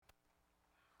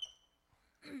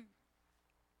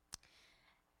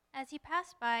As he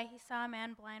passed by, he saw a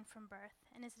man blind from birth,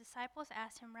 and his disciples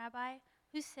asked him, Rabbi,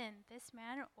 who sinned, this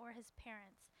man or his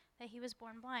parents, that he was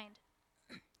born blind?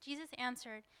 Jesus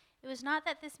answered, It was not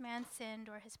that this man sinned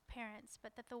or his parents,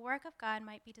 but that the work of God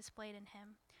might be displayed in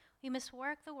him. We must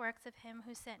work the works of him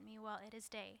who sent me while it is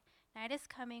day. Night is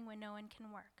coming when no one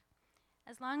can work.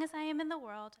 As long as I am in the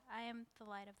world, I am the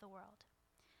light of the world.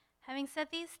 Having said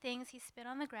these things, he spit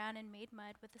on the ground and made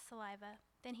mud with the saliva.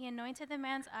 Then he anointed the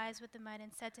man's eyes with the mud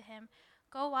and said to him,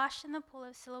 Go wash in the pool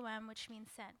of Siloam, which means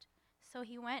sent. So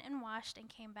he went and washed and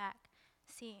came back,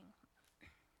 seeing.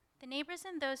 The neighbors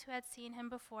and those who had seen him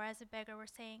before as a beggar were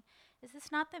saying, Is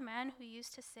this not the man who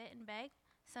used to sit and beg?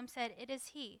 Some said, It is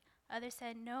he. Others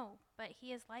said, No, but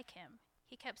he is like him.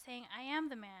 He kept saying, I am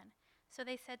the man. So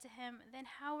they said to him, Then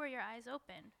how were your eyes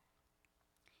opened?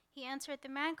 He answered, The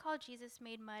man called Jesus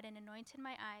made mud and anointed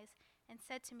my eyes and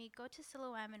said to me, Go to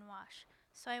Siloam and wash.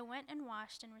 So I went and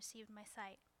washed and received my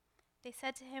sight. They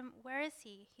said to him, Where is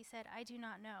he? He said, I do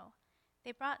not know.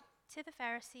 They brought to the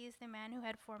Pharisees the man who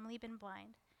had formerly been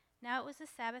blind. Now it was the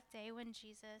Sabbath day when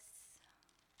Jesus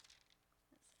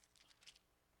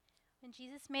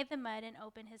made the mud and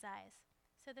opened his eyes.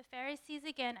 So the Pharisees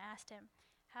again asked him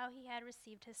how he had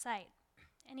received his sight.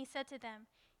 And he said to them,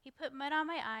 He put mud on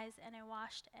my eyes, and I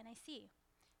washed, and I see.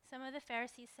 Some of the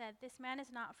Pharisees said, This man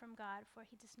is not from God, for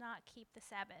he does not keep the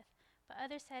Sabbath. But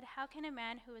others said, How can a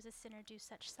man who is a sinner do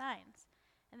such signs?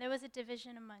 And there was a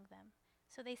division among them.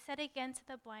 So they said again to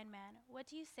the blind man, What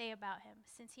do you say about him,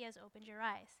 since he has opened your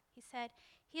eyes? He said,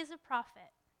 He is a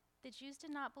prophet. The Jews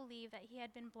did not believe that he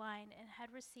had been blind and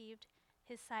had received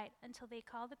his sight until they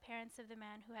called the parents of the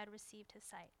man who had received his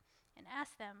sight, and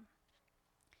asked them,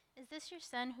 Is this your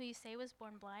son who you say was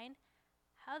born blind?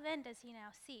 How then does he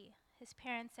now see? His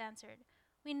parents answered,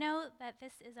 We know that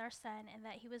this is our son and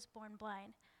that he was born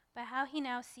blind, but how he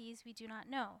now sees we do not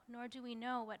know, nor do we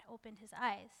know what opened his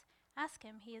eyes. Ask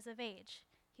him, he is of age.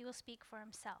 He will speak for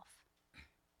himself.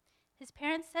 His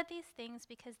parents said these things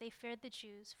because they feared the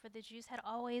Jews, for the Jews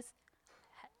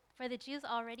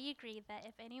already agreed that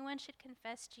if anyone should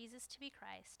confess Jesus to be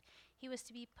Christ, he was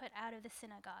to be put out of the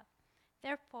synagogue.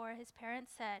 Therefore his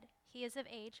parents said, He is of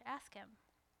age, ask him.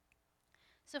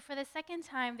 So for the second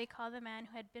time they called the man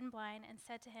who had been blind and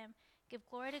said to him, Give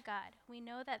glory to God. We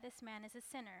know that this man is a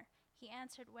sinner. He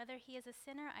answered, Whether he is a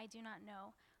sinner I do not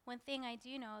know. One thing I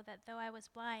do know, that though I was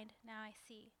blind, now I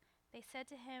see. They said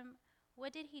to him,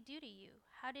 What did he do to you?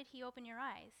 How did he open your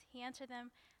eyes? He answered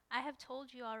them, I have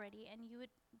told you already, and you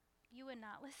would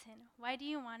not listen. Why do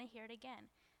you want to hear it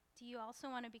again? Do you also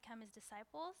want to become his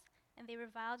disciples? And they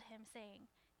reviled him, saying,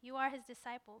 You are his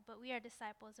disciple, but we are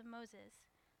disciples of Moses.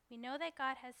 We know that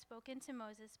God has spoken to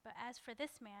Moses, but as for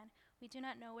this man, we do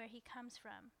not know where he comes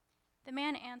from. The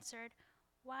man answered,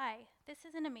 Why, this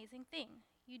is an amazing thing.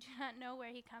 You do not know where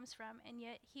he comes from, and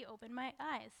yet he opened my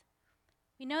eyes.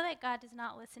 We know that God does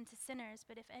not listen to sinners,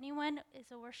 but if anyone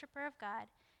is a worshiper of God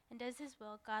and does his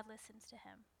will, God listens to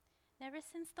him. Never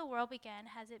since the world began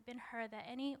has it been heard that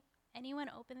anyone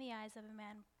opened the eyes of a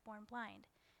man born blind.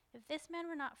 If this man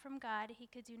were not from God, he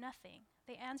could do nothing.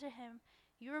 They answered him,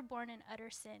 You were born in utter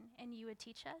sin, and you would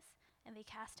teach us? And they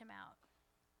cast him out.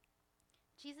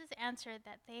 Jesus heard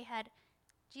that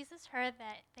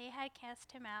they had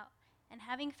cast him out, and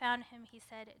having found him, he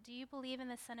said, Do you believe in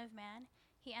the Son of Man?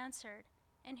 He answered,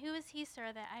 And who is he,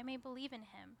 sir, that I may believe in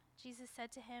him? Jesus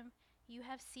said to him, You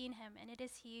have seen him, and it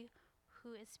is he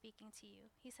who is speaking to you.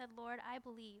 He said, Lord, I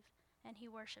believe, and he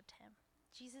worshipped him.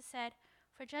 Jesus said,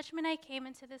 For judgment I came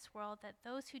into this world, that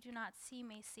those who do not see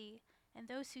may see, and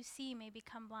those who see may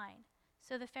become blind.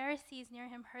 So the Pharisees near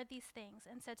him heard these things,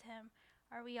 and said to him,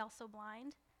 Are we also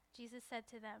blind? Jesus said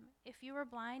to them, If you were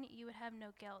blind, you would have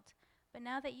no guilt. But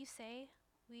now that you say,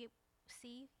 We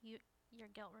see, your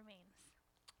guilt remains.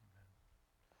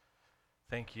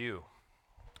 Thank you.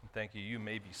 Thank you. You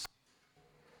may be.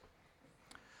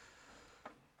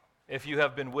 If you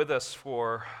have been with us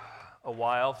for a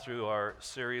while through our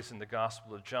series in the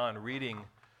Gospel of John, reading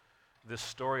this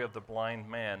story of the blind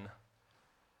man,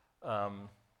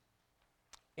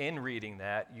 in reading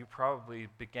that, you probably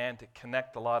began to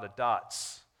connect a lot of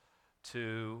dots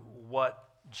to what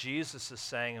Jesus is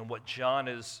saying and what John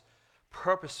is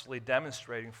purposefully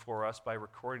demonstrating for us by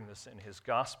recording this in his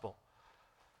Gospel.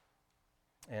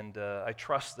 And I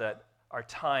trust that our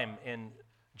time in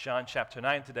John chapter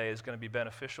 9 today is going to be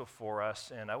beneficial for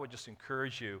us, and I would just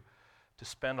encourage you to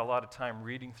spend a lot of time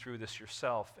reading through this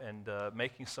yourself and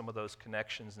making some of those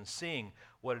connections and seeing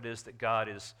what it is that God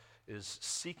is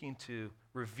seeking to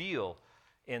reveal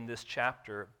in this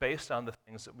chapter based on the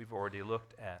things that we've already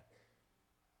looked at.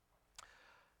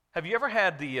 Have you ever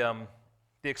had the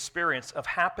the experience of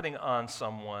happening on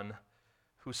someone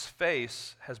whose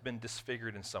face has been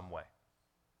disfigured in some way.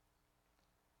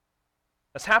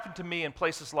 That's happened to me in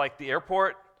places like the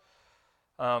airport,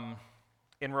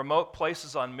 in remote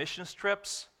places on missions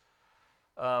trips.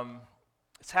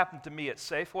 It's happened to me at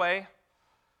Safeway,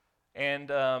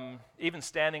 and even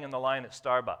standing in the line at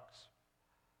Starbucks.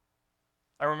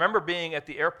 I remember being at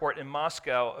the airport in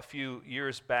Moscow a few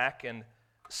years back and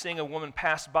seeing a woman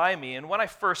pass by me, and when I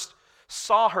first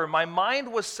saw her, my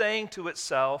mind was saying to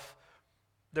itself,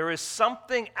 there is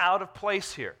something out of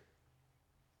place here.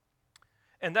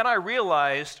 And then I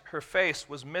realized her face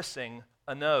was missing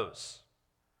a nose.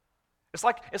 It's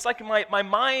like my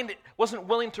mind wasn't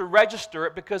willing to register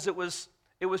it because it was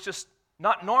just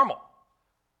not normal.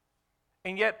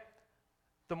 And yet,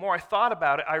 the more I thought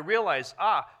about it, I realized,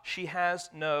 she has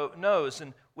no nose.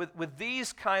 And with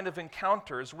these kind of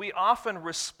encounters, we often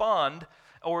respond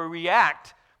or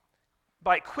react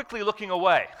by quickly looking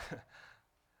away.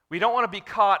 We don't want to be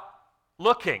caught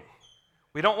looking.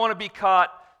 We don't want to be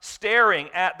caught staring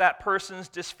at that person's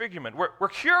disfigurement. We're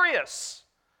curious,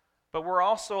 but we're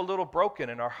also a little broken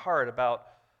in our heart about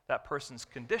that person's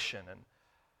condition. And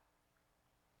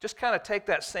just kind of take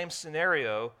that same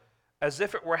scenario as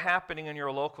if it were happening in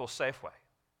your local Safeway.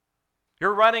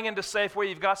 You're running into Safeway,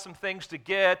 you've got some things to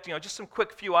get, just some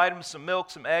quick few items, some milk,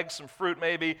 some eggs, some fruit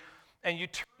maybe, and you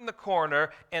turn the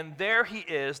corner, and there he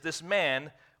is, this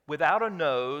man without a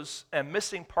nose and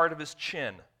missing part of his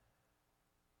chin.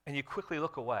 And you quickly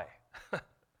look away.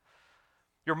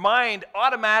 Your mind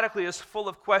automatically is full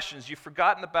of questions. You've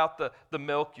forgotten about the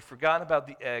milk, you've forgotten about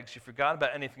the eggs, you've forgotten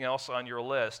about anything else on your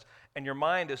list, and your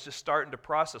mind is just starting to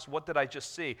process, what did I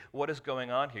just see? What is going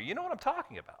on here? You know what I'm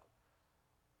talking about.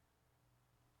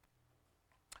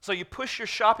 So you push your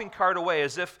shopping cart away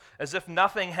as if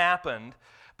nothing happened,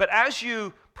 but as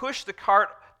you push the cart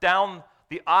down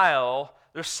the aisle,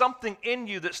 there's something in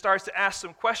you that starts to ask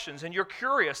some questions, and you're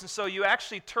curious, and so you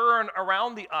actually turn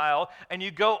around the aisle, and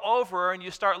you go over, and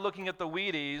you start looking at the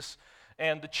Wheaties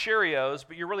and the Cheerios,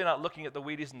 but you're really not looking at the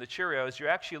Wheaties and the Cheerios. You're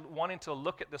actually wanting to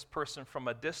look at this person from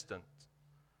a distance.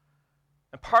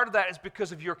 And part of that is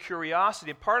because of your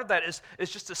curiosity, and part of that is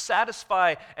just to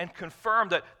satisfy and confirm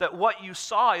that what you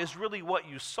saw is really what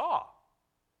you saw.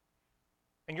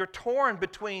 And you're torn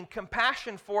between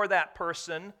compassion for that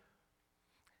person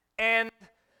and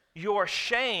your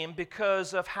shame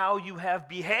because of how you have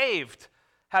behaved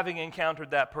having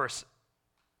encountered that person.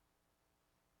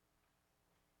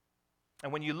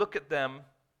 And when you look at them,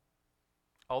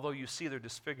 although you see their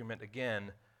disfigurement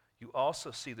again, you also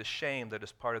see the shame that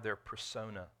is part of their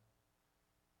persona.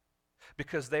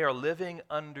 Because they are living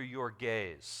under your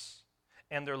gaze,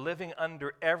 and they're living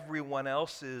under everyone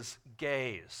else's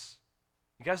gaze.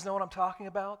 You guys know what I'm talking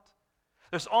about?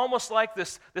 There's almost like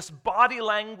this body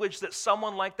language that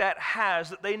someone like that has,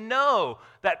 that they know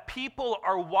that people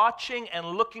are watching and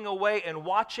looking away and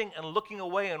watching and looking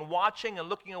away and watching and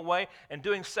looking away and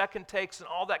doing second takes and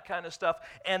all that kind of stuff.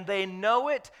 And they know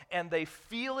it and they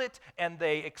feel it and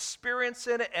they experience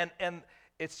it, and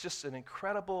it's just an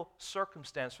incredible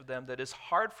circumstance for them that is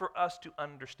hard for us to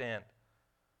understand.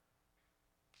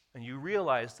 And you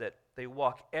realize that they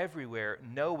walk everywhere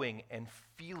knowing and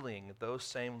feeling those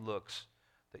same looks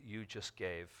that you just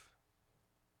gave.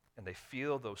 And they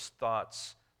feel those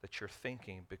thoughts that you're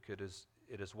thinking because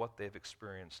it is what they've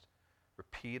experienced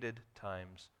repeated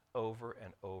times over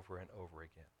and over and over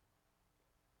again.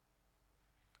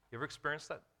 You ever experienced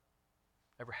that?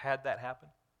 Ever had that happen?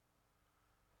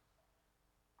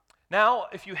 Now,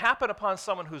 if you happen upon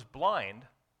someone who's blind,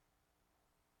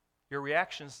 your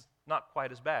reaction's not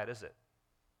quite as bad, is it?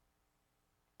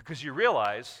 Because you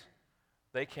realize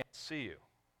they can't see you.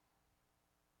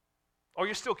 Or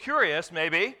you're still curious,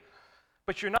 maybe,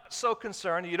 but you're not so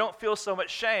concerned, you don't feel so much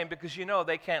shame because you know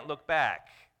they can't look back.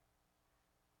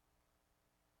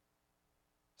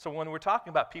 So when we're talking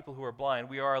about people who are blind,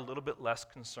 we are a little bit less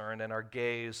concerned, and our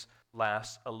gaze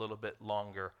lasts a little bit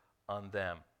longer on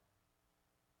them.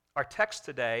 Our text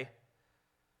today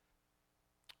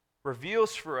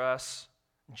reveals for us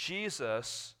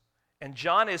Jesus, and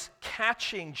John is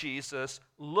catching Jesus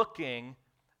looking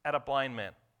at a blind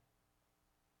man.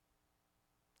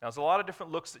 Now, there's a lot of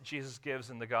different looks that Jesus gives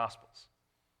in the Gospels.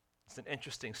 It's an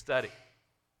interesting study.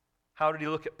 How did he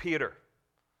look at Peter?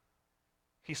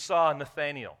 He saw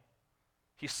Nathanael.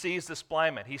 He sees this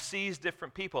blind man. He sees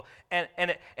different people.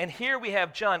 And here we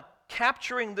have John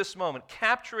capturing this moment,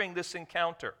 capturing this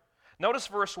encounter. Notice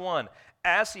verse 1.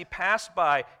 As he passed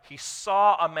by, he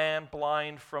saw a man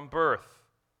blind from birth.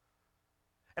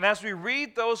 And as we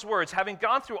read those words, having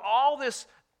gone through all this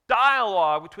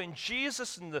dialogue between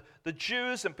Jesus and the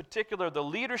Jews, in particular the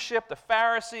leadership, the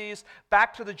Pharisees,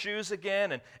 back to the Jews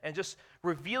again, and just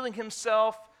revealing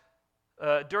himself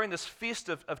during this Feast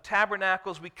of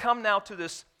Tabernacles. We come now to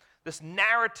this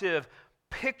narrative,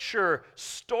 picture,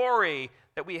 story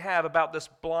that we have about this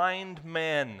blind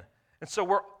man. And so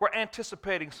we're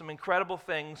anticipating some incredible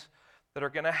things that are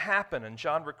going to happen. And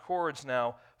John records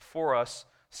now for us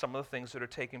some of the things that are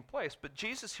taking place. But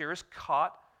Jesus here is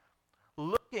caught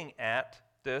looking at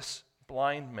this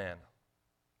blind man.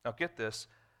 Now get this,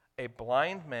 a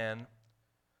blind man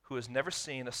who has never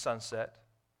seen a sunset,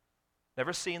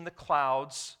 never seen the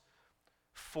clouds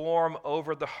form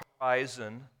over the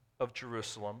horizon of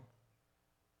Jerusalem,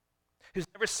 who's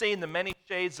never seen the many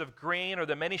shades of green or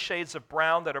the many shades of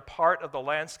brown that are part of the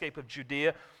landscape of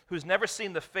Judea, who's never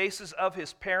seen the faces of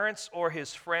his parents or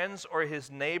his friends or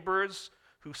his neighbors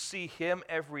who see him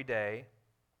every day.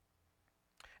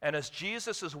 And as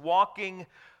Jesus is walking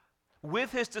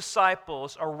with his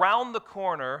disciples around the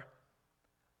corner,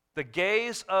 the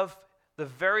gaze of the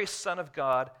very Son of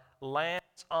God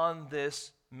lands on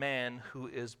this man who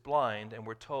is blind, and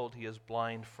we're told he is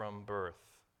blind from birth.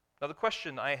 Now the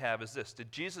question I have is this: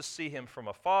 did Jesus see him from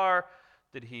afar?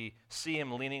 Did he see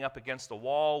him leaning up against the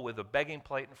wall with a begging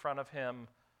plate in front of him?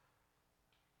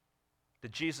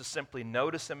 Did Jesus simply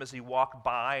notice him as he walked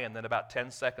by, and then about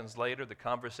 10 seconds later the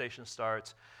conversation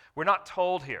starts? We're not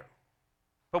told here.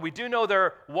 But we do know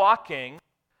they're walking,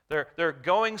 they're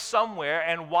going somewhere,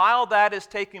 and while that is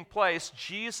taking place,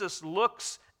 Jesus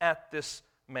looks at this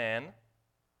man,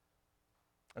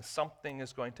 and something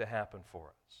is going to happen for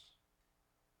us.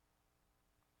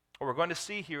 What we're going to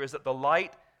see here is that the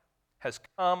light has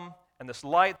come, and this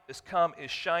light that has come is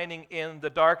shining in the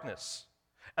darkness.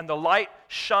 And the light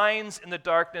shines in the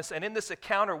darkness, and in this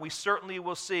encounter we certainly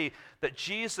will see that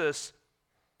Jesus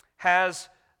has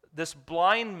this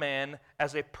blind man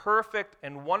as a perfect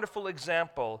and wonderful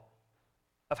example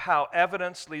of how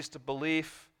evidence leads to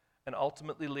belief and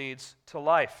ultimately leads to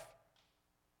life.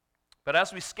 But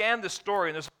as we scan this story,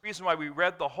 and there's a reason why we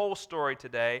read the whole story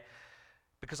today,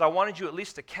 because I wanted you at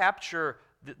least to capture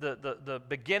the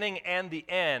beginning and the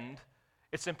end,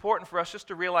 it's important for us just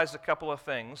to realize a couple of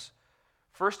things.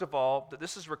 First of all, that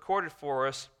this is recorded for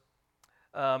us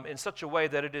in such a way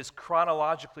that it is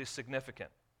chronologically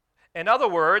significant. In other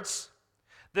words,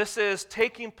 this is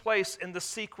taking place in the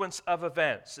sequence of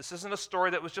events. This isn't a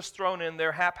story that was just thrown in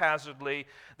there haphazardly.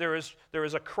 There is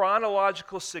a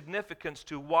chronological significance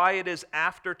to why it is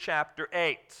after chapter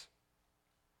 8.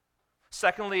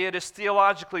 Secondly, it is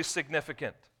theologically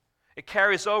significant. It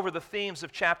carries over the themes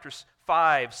of chapters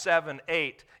 5, 7,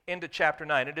 8 into chapter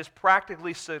 9. It is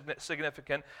practically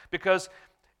significant because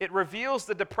it reveals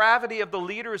the depravity of the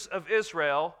leaders of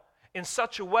Israel in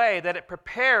such a way that it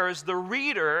prepares the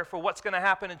reader for what's going to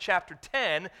happen in chapter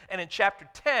 10. And in chapter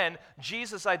 10,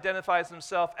 Jesus identifies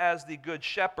himself as the Good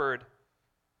Shepherd,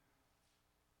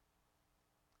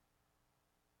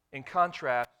 in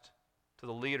contrast to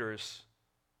the leaders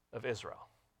of Israel,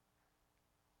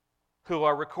 who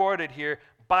are recorded here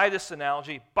by this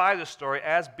analogy, by the story,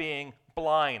 as being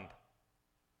blind.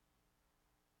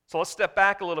 So let's step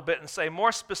back a little bit and say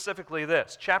more specifically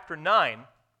this. Chapter 9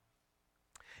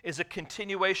 is a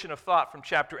continuation of thought from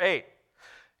chapter 8.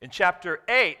 In chapter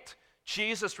 8,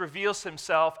 Jesus reveals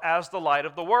himself as the light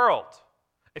of the world.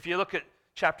 If you look at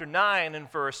chapter 9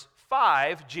 and verse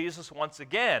 5, Jesus once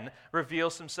again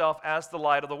reveals himself as the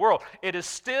light of the world. It is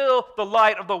still the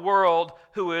light of the world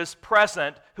who is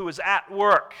present, who is at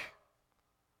work,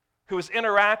 who is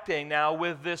interacting now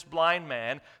with this blind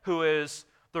man, who is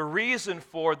the reason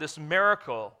for this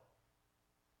miracle,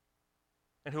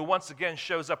 and who once again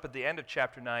shows up at the end of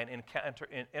chapter 9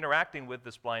 interacting with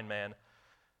this blind man,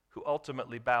 who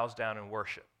ultimately bows down in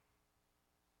worship.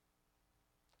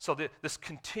 So this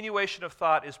continuation of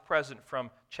thought is present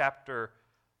from chapter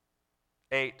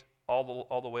 8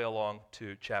 all the way along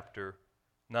to chapter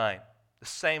 9. The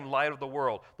same light of the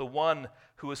world, the one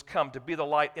who has come to be the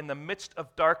light in the midst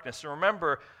of darkness. And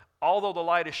remember, although the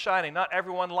light is shining, not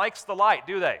everyone likes the light,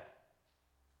 do they?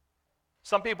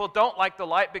 Some people don't like the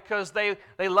light because they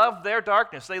love their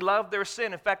darkness. They love their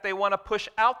sin. In fact, they want to push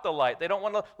out the light. They don't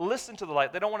want to listen to the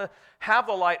light. They don't want to have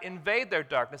the light invade their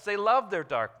darkness. They love their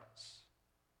darkness.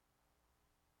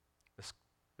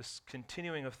 This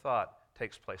continuing of thought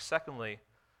takes place. Secondly,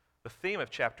 the theme of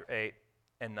chapter 8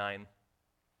 and 9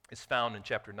 is found in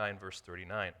chapter 9, verse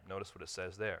 39. Notice what it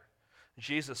says there.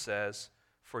 Jesus says,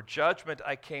 "For judgment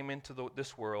I came into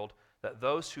this world, that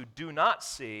those who do not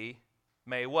see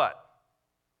may" what?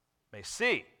 May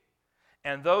see.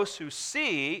 "And those who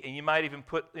see," and you might even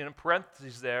put in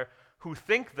parentheses there, "who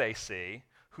think they see,"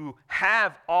 who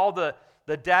have all the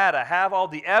data, have all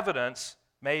the evidence,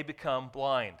 may become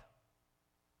blind.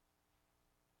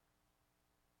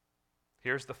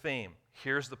 Here's the theme.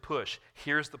 Here's the push.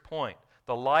 Here's the point.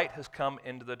 The light has come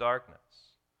into the darkness.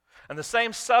 And the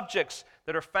same subjects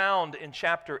that are found in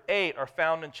chapter 8 are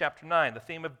found in chapter 9. The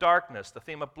theme of darkness, the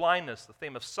theme of blindness, the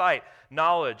theme of sight,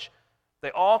 knowledge,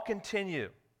 they all continue.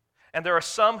 And there are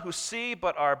some who see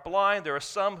but are blind. There are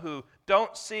some who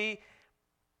don't see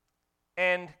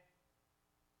and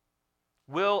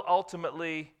will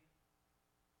ultimately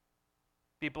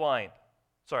be blind.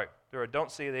 Sorry, there are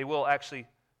don't see, they will actually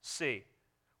see.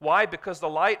 Why? Because the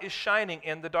light is shining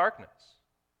in the darkness.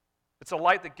 It's a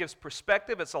light that gives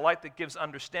perspective. It's a light that gives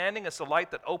understanding. It's a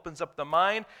light that opens up the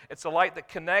mind. It's a light that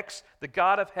connects the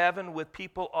God of heaven with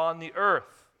people on the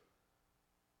earth.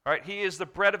 All right, He is the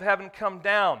bread of heaven come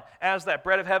down. As that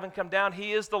bread of heaven come down,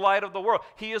 He is the light of the world.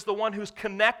 He is the one who's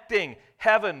connecting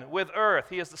heaven with earth.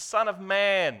 He is the Son of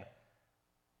Man,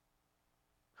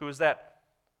 who is that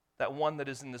one that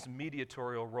is in this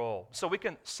mediatorial role. So we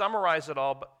can summarize it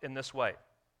all in this way.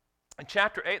 In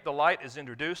chapter 8, the light is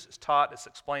introduced, it's taught, it's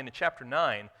explained. In chapter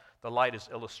 9, the light is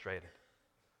illustrated.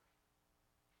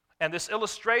 And this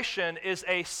illustration is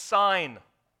a sign.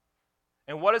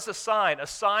 And what is a sign? A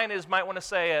sign is, might want to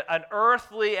say, an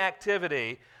earthly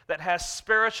activity that has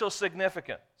spiritual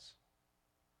significance.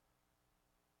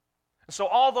 And so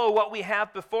although what we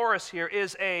have before us here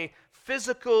is a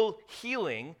physical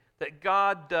healing that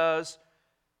God does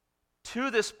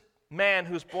to this man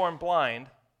who's born blind,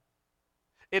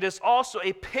 it is also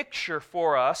a picture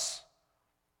for us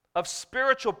of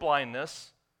spiritual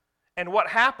blindness and what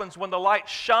happens when the light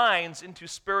shines into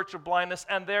spiritual blindness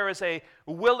and there is a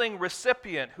willing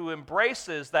recipient who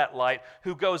embraces that light,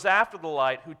 who goes after the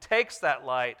light, who takes that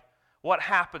light, what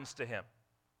happens to him?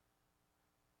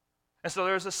 And so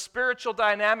there's a spiritual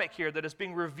dynamic here that is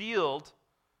being revealed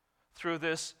through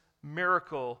this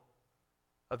miracle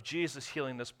of Jesus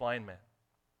healing this blind man.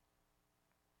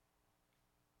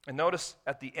 And notice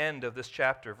at the end of this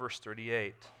chapter, verse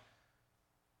 38,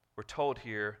 we're told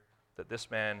here that this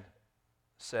man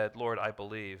said, "Lord, I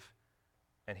believe,"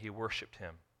 and he worshiped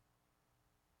him.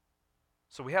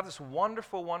 So we have this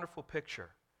wonderful, wonderful picture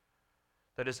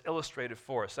that is illustrated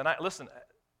for us. And listen,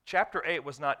 chapter 8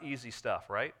 was not easy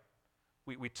stuff, right?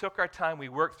 We took our time, we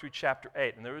worked through chapter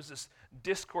 8, and there was this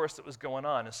discourse that was going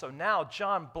on. And so now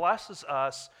John blesses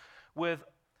us with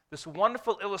this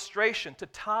wonderful illustration to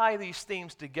tie these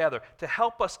themes together, to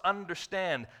help us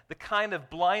understand the kind of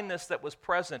blindness that was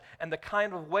present and the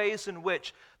kind of ways in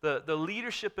which the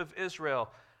leadership of Israel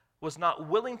was not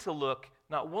willing to look,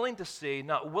 not willing to see,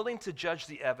 not willing to judge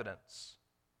the evidence.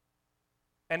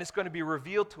 And it's going to be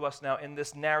revealed to us now in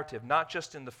this narrative, not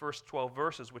just in the first 12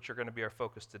 verses, which are going to be our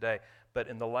focus today, but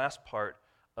in the last part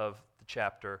of the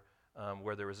chapter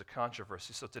where there is a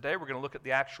controversy. So today we're going to look at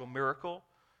the actual miracle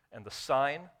and the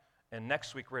sign. And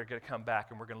next week, we're going to come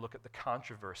back and we're going to look at the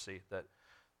controversy that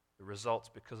results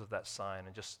because of that sign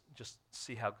and just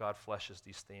see how God fleshes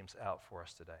these themes out for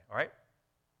us today. All right?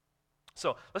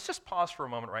 So let's just pause for a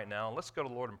moment right now and let's go to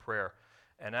the Lord in prayer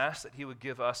and ask that He would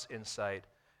give us insight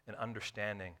and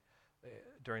understanding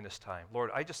during this time.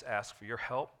 Lord, I just ask for your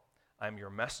help. I'm your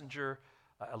messenger.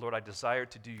 Lord, I desire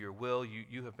to do your will.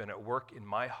 You have been at work in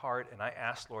my heart, and I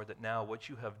ask, Lord, that now what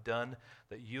you have done,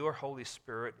 that your Holy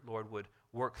Spirit, Lord, would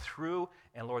work through,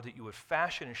 and Lord, that you would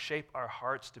fashion and shape our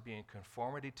hearts to be in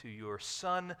conformity to your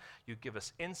Son. You give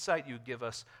us insight. You give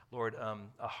us, Lord,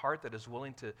 a heart that is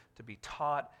willing to be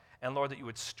taught, and Lord, that you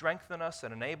would strengthen us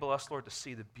and enable us, Lord, to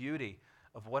see the beauty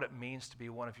of what it means to be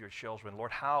one of your children.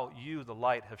 Lord, how you, the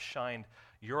light, have shined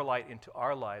your light into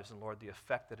our lives, and Lord, the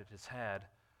effect that it has had,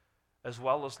 as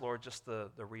well as, Lord, just the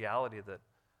reality that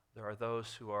there are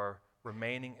those who are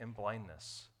remaining in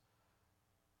blindness.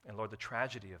 And, Lord, the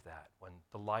tragedy of that when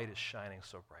the light is shining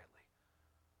so brightly.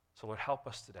 So, Lord, help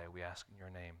us today, we ask in your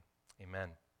name. Amen.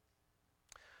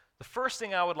 The first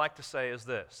thing I would like to say is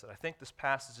this, that I think this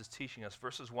passage is teaching us,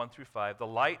 verses 1 through 5, the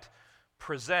light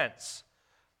presents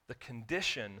the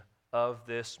condition of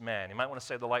this man. You might want to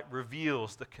say the light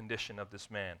reveals the condition of this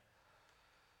man.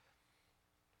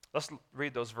 Let's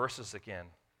read those verses again.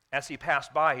 As he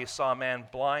passed by, he saw a man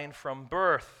blind from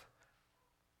birth.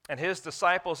 And his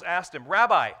disciples asked him,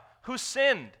 "Rabbi, who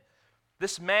sinned,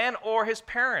 this man or his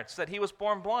parents, that he was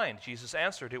born blind?" Jesus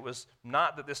answered, "It was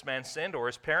not that this man sinned or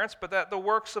his parents, but that the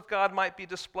works of God might be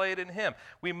displayed in him.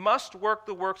 We must work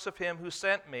the works of him who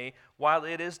sent me while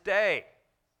it is day.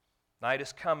 Night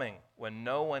is coming when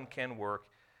no one can work.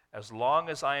 As long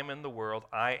as I am in the world,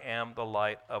 I am the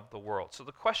light of the world." So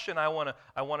the question I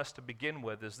want us to begin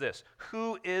with is this: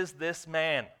 who is this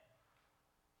man?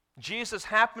 Jesus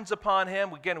happens upon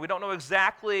him. Again, we don't know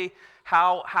exactly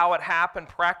how it happened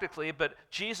practically, but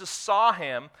Jesus saw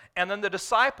him, and then the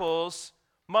disciples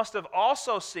must have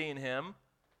also seen him,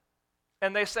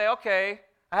 and they say, okay,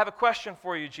 I have a question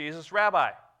for you, Jesus.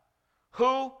 Rabbi,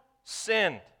 who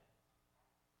sinned?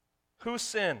 Who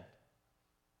sinned?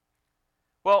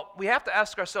 Well, we have to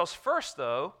ask ourselves first,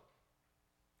 though,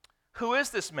 who is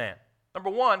this man? Number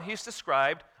one, he's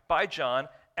described by John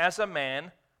as a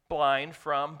man blind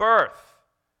from birth.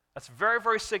 That's very,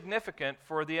 very significant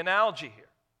for the analogy here.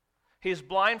 He's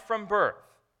blind from birth.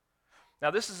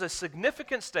 Now, this is a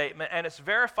significant statement, and it's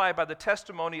verified by the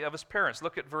testimony of his parents.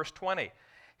 Look at verse 20.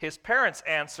 His parents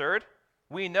answered,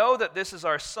 "We know that this is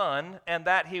our son, and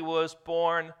that he was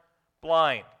born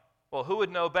blind." Well, who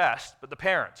would know best but the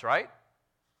parents, right?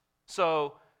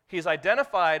 So he's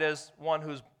identified as one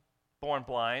who's born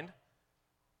blind,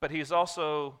 but he's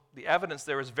also, the evidence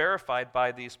there is verified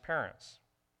by these parents.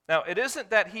 Now, it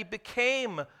isn't that he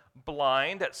became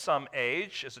blind at some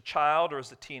age, as a child or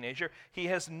as a teenager. He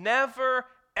has never,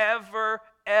 ever,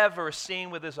 ever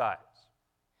seen with his eyes.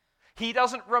 He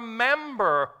doesn't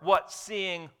remember what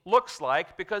seeing looks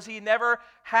like because he never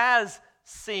has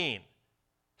seen.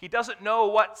 He doesn't know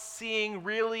what seeing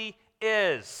really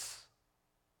is.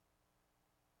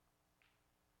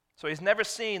 So he's never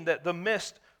seen the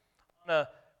mist on a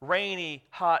rainy,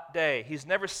 hot day. He's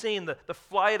never seen the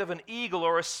flight of an eagle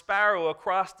or a sparrow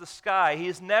across the sky.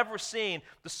 He's never seen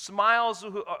the smiles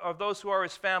of those who are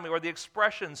his family, or the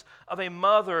expressions of a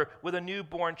mother with a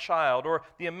newborn child, or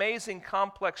the amazing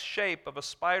complex shape of a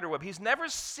spider web. He's never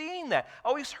seen that.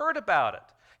 Oh, he's heard about it.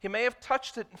 He may have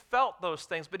touched it and felt those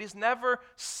things, but he's never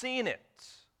seen it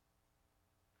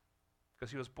because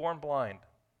he was born blind.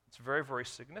 It's very, very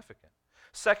significant.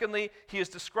 Secondly, he is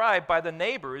described by the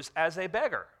neighbors as a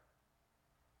beggar.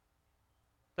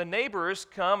 The neighbors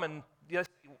come and,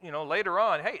 later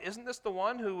on, hey, isn't this the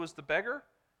one who was the beggar?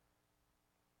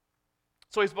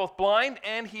 So he's both blind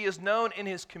and he is known in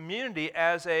his community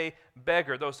as a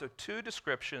beggar. Those are two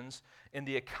descriptions in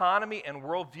the economy and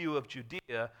worldview of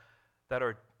Judea that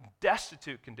are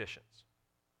destitute conditions.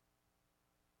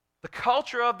 The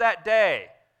culture of that day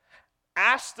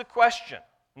asked the question,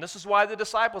 and this is why the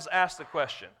disciples asked the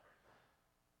question,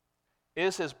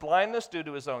 is his blindness due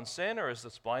to his own sin, or is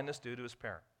this blindness due to his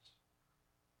parents?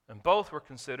 And both were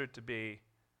considered to be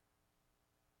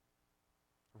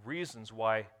reasons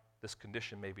why this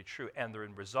condition may be true. And the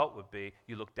result would be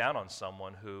you look down on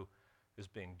someone who is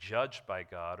being judged by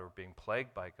God or being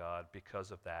plagued by God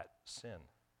because of that sin.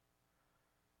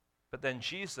 But then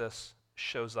Jesus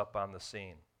shows up on the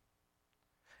scene.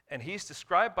 And he's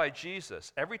described by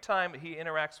Jesus, every time he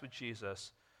interacts with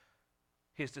Jesus,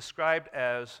 he's described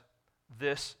as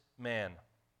this man.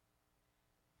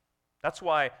 That's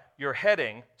why your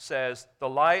heading says, the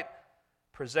light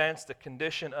presents the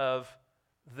condition of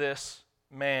this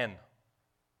man.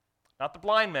 Not the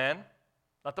blind man,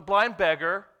 not the blind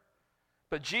beggar,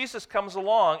 but Jesus comes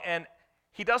along and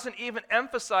he doesn't even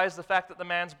emphasize the fact that the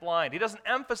man's blind. He doesn't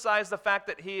emphasize the fact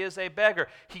that he is a beggar.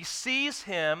 He sees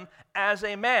him as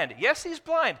a man. Yes, he's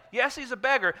blind. Yes, he's a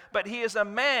beggar, but he is a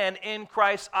man in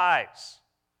Christ's eyes.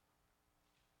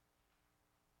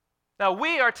 Now,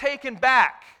 we are taken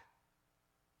back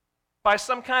by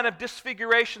some kind of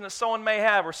disfiguration that someone may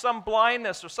have, or some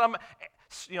blindness, or some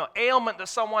ailment that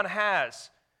someone has.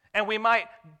 And we might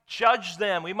judge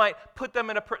them. We might put them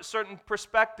in a certain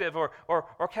perspective or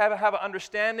have an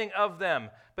understanding of them.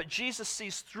 But Jesus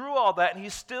sees through all that, and he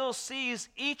still sees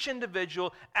each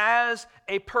individual as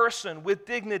a person with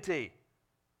dignity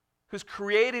who's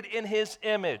created in his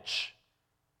image.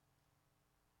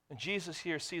 And Jesus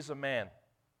here sees a man.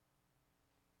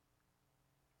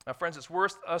 Now, friends, it's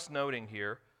worth us noting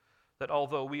here that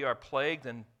although we are plagued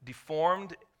and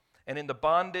deformed and in the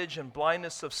bondage and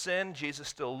blindness of sin, Jesus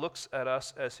still looks at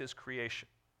us as his creation.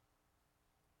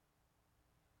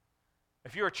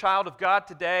 If you're a child of God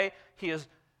today,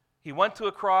 he went to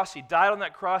a cross, he died on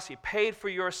that cross, he paid for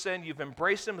your sin, you've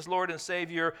embraced him as Lord and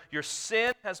Savior, your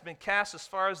sin has been cast as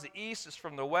far as the east is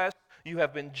from the west, you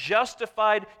have been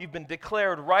justified, you've been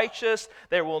declared righteous,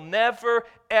 there will never,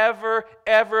 ever,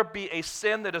 ever be a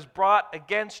sin that is brought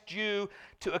against you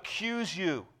to accuse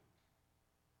you.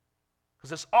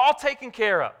 Because it's all taken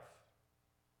care of.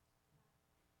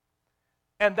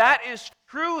 And that is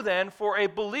true then for a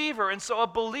believer. And so a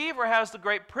believer has the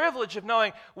great privilege of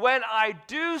knowing when I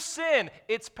do sin,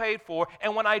 it's paid for.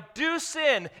 And when I do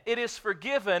sin, it is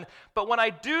forgiven. But when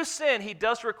I do sin, he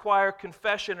does require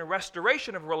confession and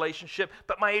restoration of a relationship.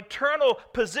 But my eternal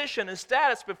position and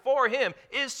status before him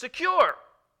is secure.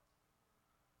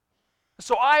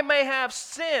 So I may have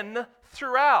sin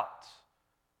throughout.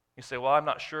 You say, well, I'm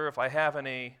not sure if I have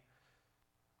any.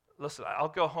 Listen, I'll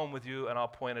go home with you and I'll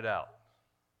point it out.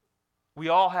 We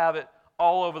all have it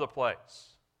all over the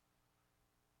place.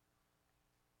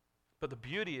 But the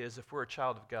beauty is, if we're a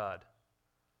child of God,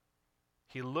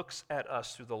 He looks at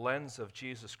us through the lens of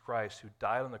Jesus Christ, who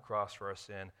died on the cross for our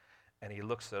sin, and He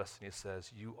looks at us and He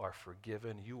says, you are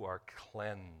forgiven, you are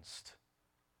cleansed.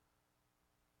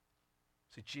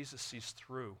 See, Jesus sees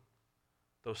through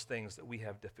those things that we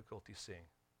have difficulty seeing,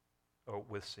 or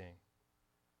with seeing.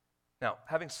 Now,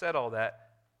 having said all that,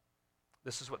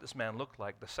 this is what this man looked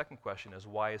like. The second question is,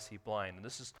 why is he blind?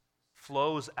 And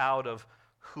flows out of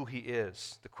who he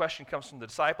is. The question comes from the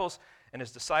disciples, and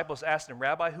his disciples asked him,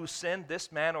 Rabbi, who sinned,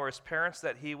 this man or his parents,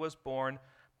 that he was born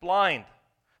blind?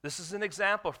 This is an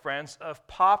example, friends, of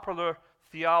popular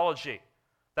theology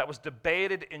that was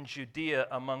debated in Judea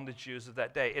among the Jews of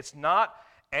that day. It's not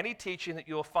any teaching that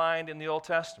you'll find in the Old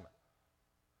Testament,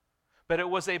 but it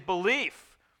was a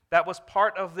belief that was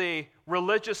part of the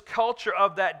religious culture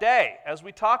of that day, as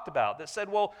we talked about, that said,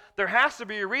 well, there has to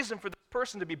be a reason for this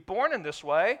person to be born in this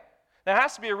way. There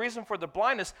has to be a reason for the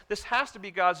blindness. This has to be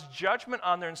God's judgment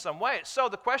on there in some way. So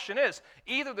the question is,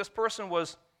 either this person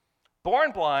was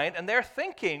born blind, and their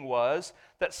thinking was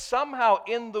that somehow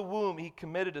in the womb he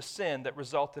committed a sin that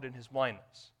resulted in his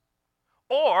blindness,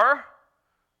 or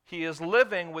he is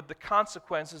living with the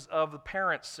consequences of the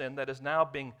parent's sin that is now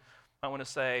being, I want to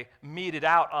say, meted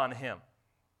out on him.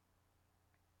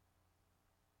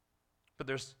 But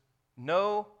there's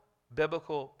no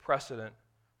biblical precedent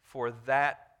for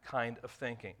that kind of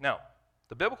thinking. Now,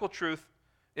 the biblical truth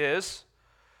is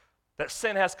that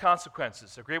sin has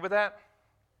consequences. Agree with that?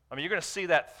 I mean, you're going to see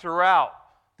that throughout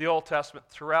the Old Testament,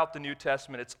 throughout the New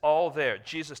Testament. It's all there.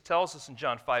 Jesus tells us in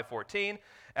John 5:14,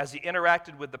 as he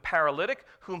interacted with the paralytic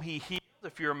whom he healed,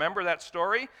 if you remember that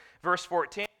story, verse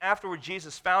 14, afterward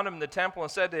Jesus found him in the temple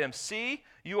and said to him, see,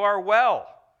 you are well.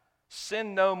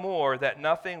 Sin no more, that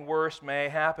nothing worse may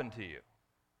happen to you.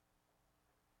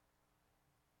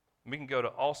 We can go to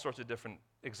all sorts of different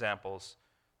examples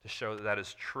to show that that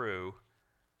is true.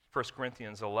 1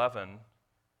 Corinthians 11,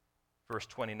 verse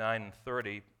 29 and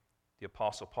 30, the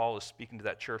Apostle Paul is speaking to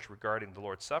that church regarding the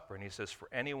Lord's Supper, and he says, for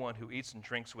anyone who eats and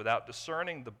drinks without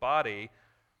discerning the body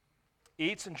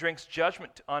eats and drinks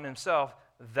judgment on himself.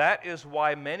 That is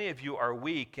why many of you are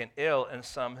weak and ill, and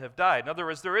some have died. In other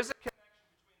words, there is a connection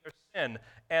between their sin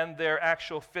and their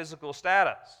actual physical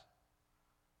status.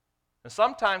 And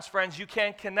sometimes, friends, you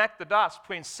can't connect the dots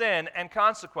between sin and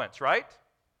consequence, right?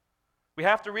 We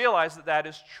have to realize that that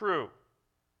is true.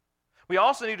 We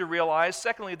also need to realize,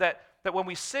 secondly, that when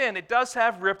we sin, it does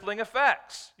have rippling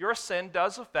effects. Your sin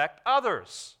does affect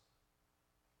others.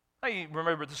 Now, you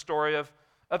remember the story of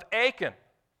Achan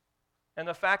and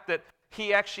the fact that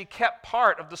he actually kept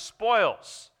part of the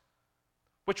spoils,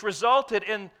 which resulted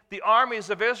in the armies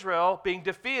of Israel being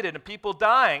defeated and people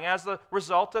dying as the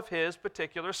result of his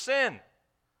particular sin.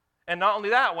 And not only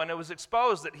that, when it was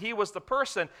exposed that he was the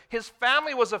person, his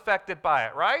family was affected by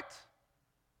it, right?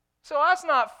 So that's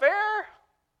not fair.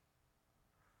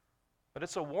 But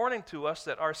it's a warning to us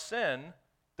that our sin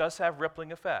does have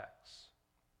rippling effects.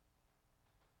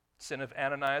 Sin of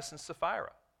Ananias and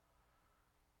Sapphira.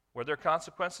 Were there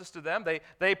consequences to them?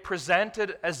 They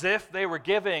presented as if they were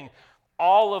giving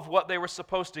all of what they were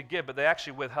supposed to give, but they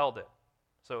actually withheld it.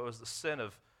 So it was the sin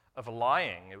of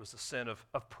lying. It was the sin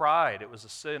of pride. It was the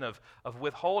sin of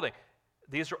withholding.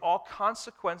 These are all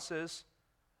consequences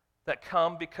that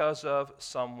come because of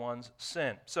someone's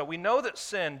sin. So we know that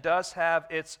sin does have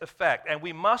its effect, and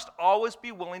we must always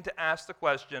be willing to ask the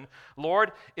question,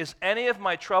 Lord, is any of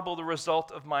my trouble the result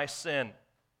of my sin?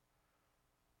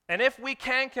 And if we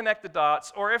can connect the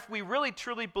dots, or if we really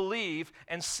truly believe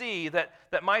and see that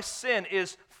my sin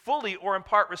is fully or in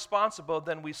part responsible,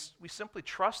 then we simply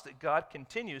trust that God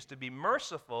continues to be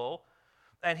merciful,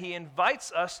 and He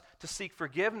invites us to seek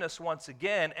forgiveness once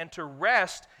again and to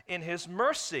rest in His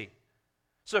mercy.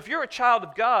 So if you're a child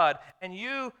of God and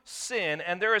you sin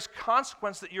and there is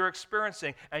consequence that you're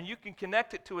experiencing and you can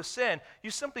connect it to a sin, you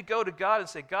simply go to God and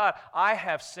say, God, I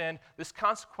have sinned. This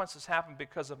consequence has happened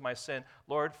because of my sin.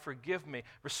 Lord, forgive me.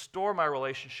 Restore my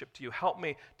relationship to you. Help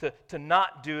me to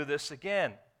not do this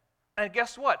again. And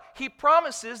guess what? He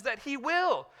promises that He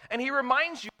will. And He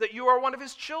reminds you that you are one of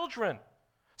His children.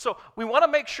 So we want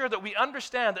to make sure that we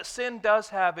understand that sin does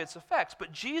have its effects.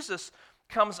 But Jesus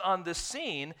comes on this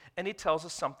scene and He tells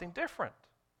us something different.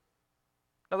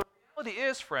 Now the reality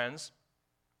is, friends,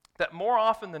 that more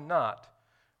often than not,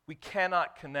 we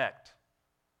cannot connect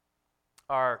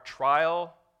our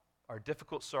trial, our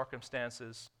difficult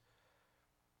circumstances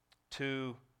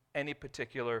to any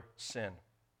particular sin.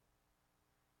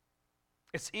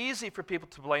 It's easy for people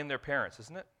to blame their parents,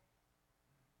 isn't it?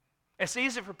 It's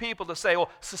easy for people to say, well,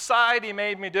 society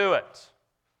made me do it.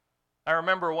 I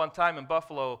remember one time in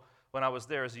Buffalo when I was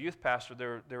there as a youth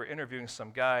pastor, they were interviewing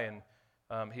some guy,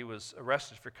 and he was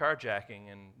arrested for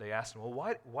carjacking, and they asked him,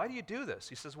 well, why do you do this?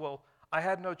 He says, well, I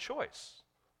had no choice.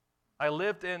 I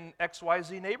lived in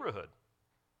XYZ neighborhood.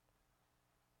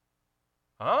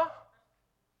 Huh?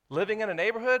 Living in a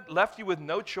neighborhood left you with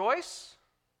no choice?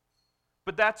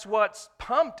 But that's what's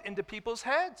pumped into people's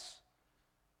heads.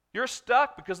 You're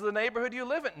stuck because of the neighborhood you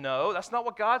live in. No, that's not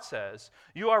what God says.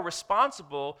 You are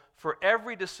responsible for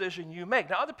every decision you make.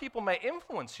 Now, other people may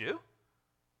influence you.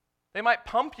 They might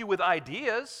pump you with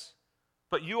ideas,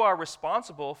 but you are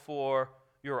responsible for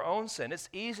your own sin. It's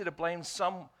easy to blame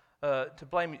some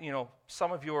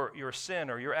of your sin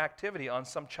or your activity on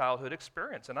some childhood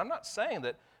experience. And I'm not saying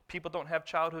that people don't have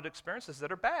childhood experiences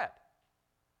that are bad.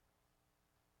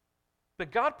 But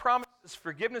God promises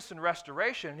forgiveness and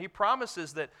restoration. He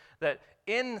promises that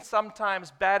in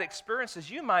sometimes bad experiences,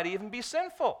 you might even be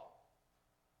sinful.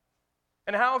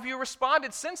 And how have you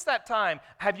responded since that time?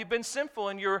 Have you been sinful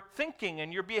in your thinking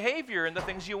and your behavior and the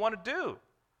things you want to do?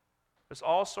 There's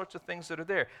all sorts of things that are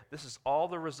there. This is all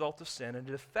the result of sin, and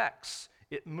it affects,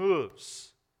 it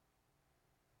moves.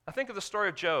 I think of the story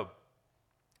of Job.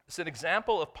 It's an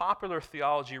example of popular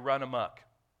theology run amok.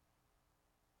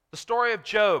 The story of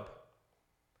Job.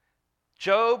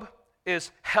 Job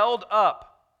is held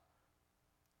up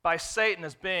by Satan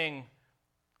as being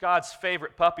God's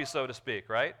favorite puppy, so to speak,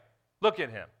 right? Look at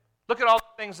him. Look at all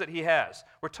the things that he has.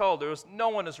 We're told there was no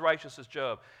one as righteous as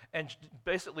Job. And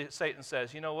basically Satan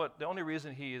says, you know what? The only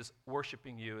reason he is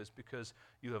worshiping you is because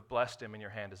you have blessed him and your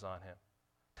hand is on him.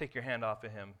 Take your hand off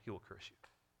of him, he will curse you.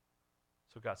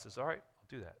 So God says, all right,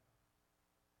 I'll do that.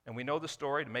 And we know the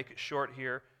story. To make it short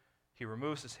here, he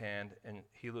removes his hand, and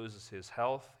he loses his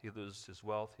health, he loses his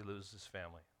wealth, he loses his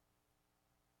family.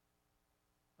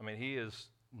 I mean, he is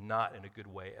not in a good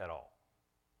way at all.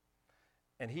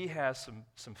 And he has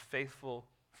some faithful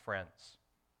friends.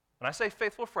 When I say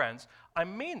faithful friends, I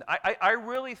mean, I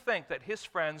really think that his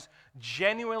friends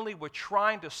genuinely were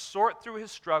trying to sort through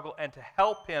his struggle and to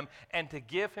help him and to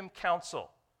give him counsel.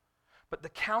 But the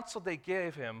counsel they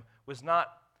gave him was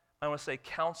not, I want to say,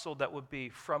 counsel that would be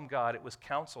from God. It was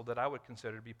counsel that I would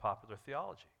consider to be popular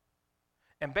theology.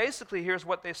 And basically, here's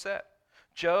what they said.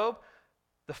 Job,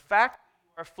 the fact that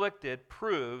you are afflicted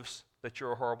proves that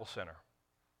you're a horrible sinner.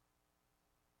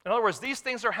 In other words, these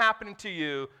things are happening to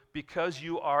you because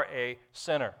you are a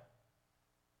sinner.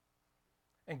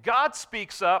 And God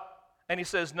speaks up and he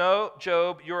says, no,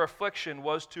 Job, your affliction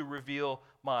was to reveal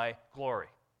my glory.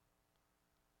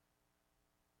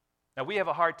 Now, we have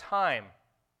a hard time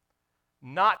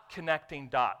not connecting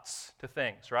dots to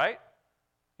things, right?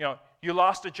 You know, you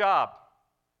lost a job.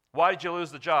 Why did you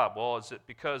lose the job? Well, is it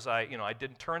because I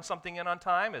didn't turn something in on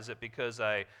time? Is it because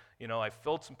I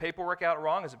filled some paperwork out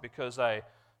wrong? Is it because I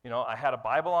had a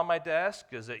Bible on my desk?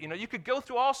 Is it, you could go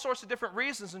through all sorts of different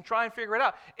reasons and try and figure it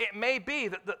out. It may be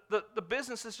that the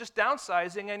business is just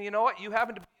downsizing, and you know what? You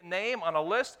happen to be a name on a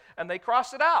list, and they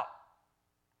cross it out.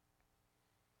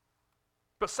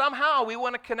 But somehow we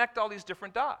want to connect all these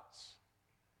different dots.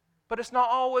 But it's not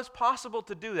always possible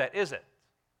to do that, is it?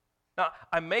 Now,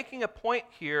 I'm making a point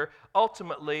here,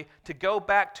 ultimately, to go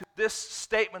back to this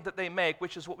statement that they make,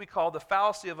 which is what we call the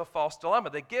fallacy of a false dilemma.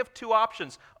 They give two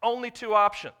options, only two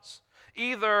options.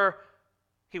 Either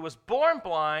he was born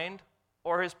blind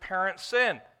or his parents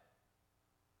sinned.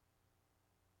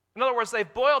 In other words,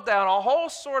 they've boiled down a whole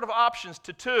sort of options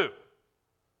to two.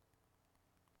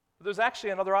 But there's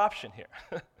actually another option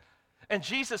here. And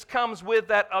Jesus comes with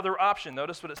that other option.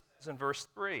 Notice what it says in verse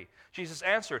 3. Jesus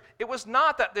answered, "It was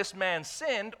not that this man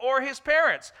sinned or his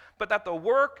parents, but that the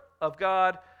work of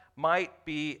God might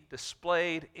be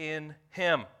displayed in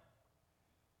him."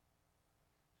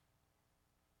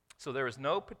 So there is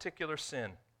no particular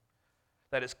sin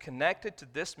that is connected to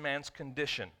this man's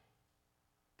condition.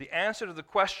 The answer to the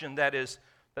question that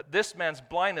this man's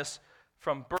blindness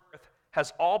from birth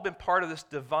has all been part of this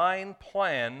divine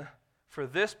plan for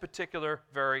this particular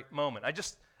very moment.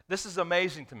 This is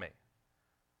amazing to me.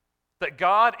 That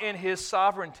God in his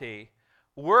sovereignty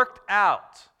worked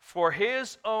out for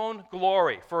his own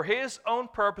glory, for his own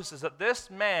purposes, that this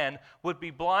man would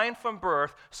be blind from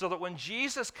birth so that when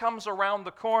Jesus comes around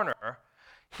the corner,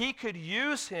 he could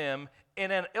use him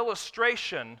in an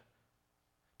illustration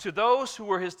to those who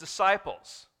were his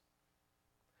disciples,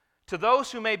 to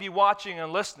those who may be watching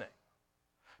and listening,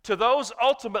 to those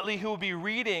ultimately who will be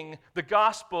reading the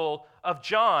Gospel of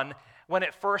John when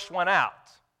it first went out,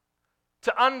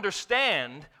 to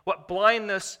understand what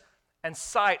blindness and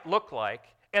sight look like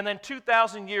And then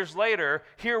 2,000 years later,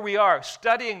 here we are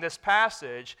studying this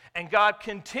passage, and God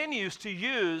continues to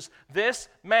use this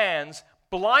man's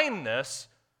blindness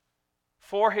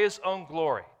for his own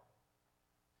glory,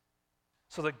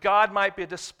 so that God might be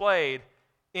displayed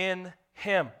in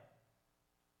him.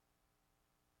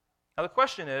 Now the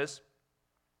question is,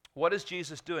 what is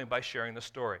Jesus doing by sharing the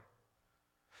story?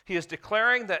 He is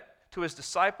declaring that to his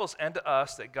disciples and to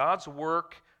us that God's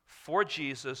work for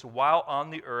Jesus while on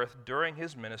the earth during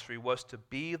his ministry was to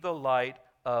be the light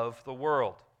of the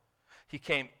world. He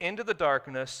came into the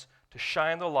darkness to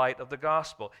shine the light of the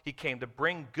gospel. He came to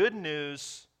bring good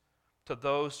news to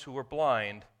those who were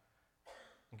blind.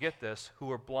 And get this, who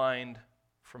were blind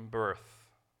from birth.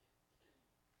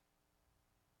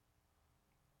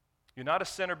 You're not a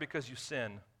sinner because you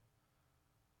sin.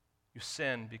 You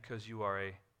sin because you are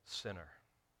a sinner.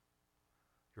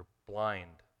 You're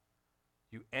blind.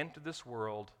 You enter this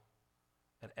world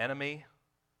an enemy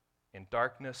in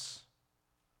darkness,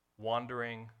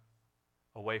 wandering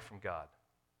away from God.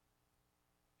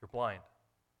 You're blind.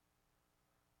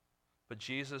 But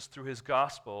Jesus, through his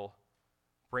gospel,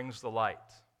 brings the light.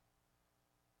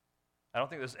 I don't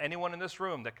think there's anyone in this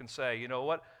room that can say, you know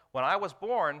what, when I was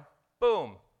born,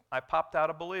 boom, I popped out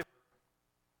a believer.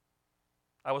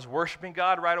 I was worshiping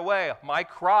God right away. My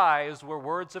cries were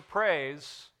words of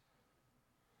praise.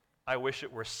 I wish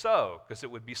it were so, because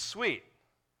it would be sweet.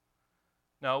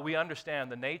 No, we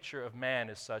understand the nature of man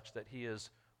is such that he is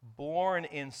born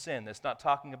in sin. It's not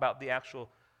talking about the actual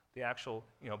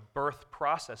birth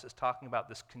process. It's talking about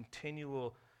this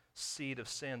continual seed of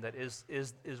sin that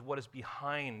is what is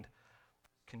behind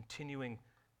continuing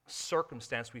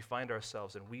circumstance we find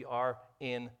ourselves in. We are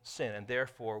in sin, and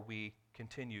therefore we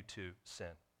continue to sin.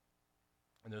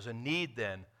 And there's a need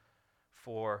then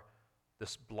for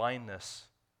this blindness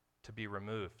to be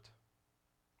removed.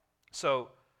 So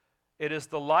it is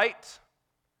the light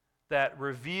that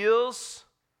reveals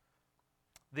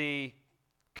the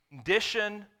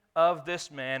condition of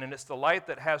this man, and it's the light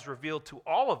that has revealed to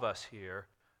all of us here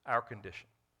our condition.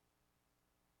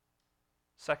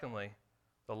 Secondly,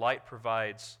 the light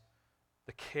provides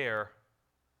the care,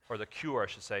 or the cure, I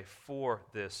should say, for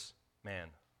this man.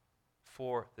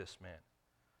 For this man.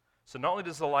 So not only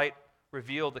does the light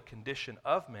reveal the condition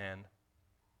of man,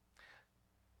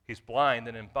 he's blind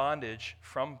and in bondage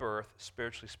from birth,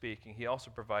 spiritually speaking. He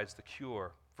also provides the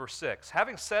cure. Verse 6,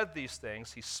 having said these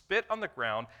things, he spit on the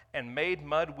ground and made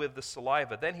mud with the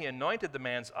saliva. Then he anointed the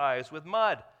man's eyes with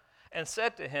mud and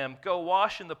said to him, go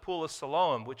wash in the pool of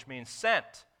Siloam, which means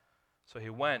sent. So he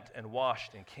went and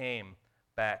washed and came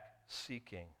back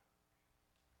seeking.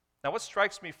 Now what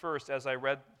strikes me first as I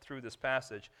read through this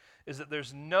passage is that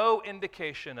there's no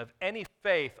indication of any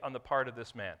faith on the part of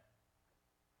this man.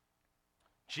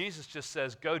 Jesus just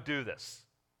says, go do this.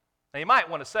 Now you might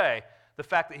want to say, the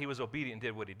fact that he was obedient and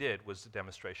did what he did was a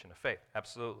demonstration of faith.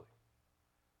 Absolutely.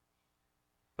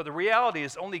 But the reality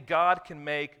is only God can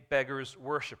make beggars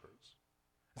worshipers.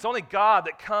 It's only God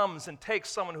that comes and takes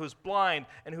someone who's blind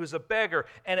and who's a beggar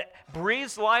and it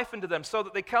breathes life into them so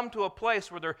that they come to a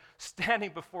place where they're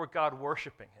standing before God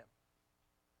worshiping him.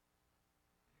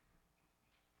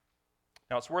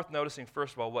 Now it's worth noticing,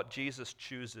 first of all, what Jesus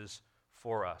chooses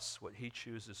for us, what he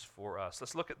chooses for us.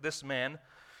 Let's look at this man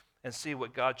and see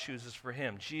what God chooses for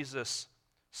him. Jesus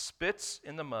spits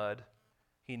in the mud,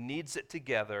 he kneads it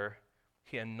together,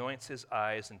 he anoints his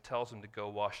eyes and tells him to go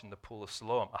wash in the pool of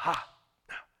Siloam. Aha!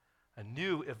 A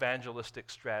new evangelistic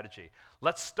strategy.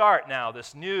 Let's start now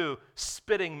this new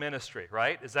spitting ministry,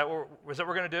 right? Is that what we're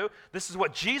going to do? This is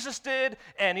what Jesus did,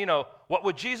 and what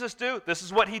would Jesus do? This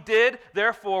is what he did.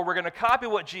 Therefore, we're going to copy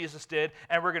what Jesus did,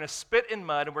 and we're going to spit in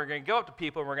mud, and we're going to go up to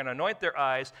people, and we're going to anoint their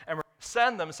eyes, and we're going to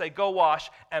send them and say, go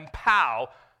wash, and pow,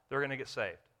 they're going to get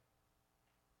saved.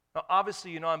 Now,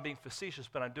 obviously, I'm being facetious,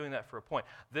 but I'm doing that for a point.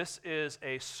 This is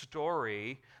a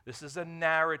story, this is a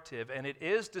narrative, and it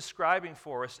is describing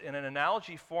for us in an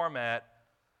analogy format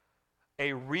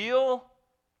a real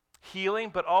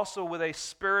healing, but also with a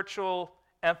spiritual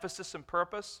emphasis and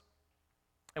purpose.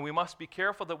 And we must be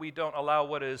careful that we don't allow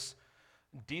what is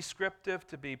descriptive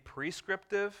to be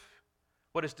prescriptive.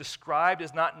 What is described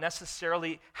is not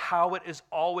necessarily how it is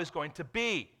always going to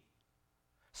be.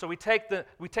 So we take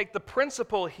the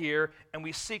principle here and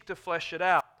we seek to flesh it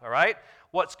out, all right?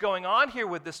 What's going on here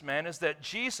with this man is that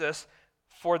Jesus,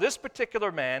 for this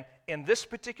particular man, in this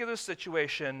particular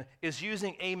situation, is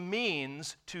using a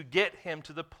means to get him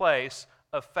to the place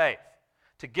of faith,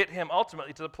 to get him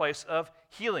ultimately to the place of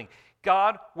healing.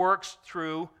 God works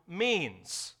through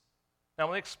means. Now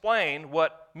let me explain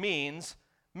what means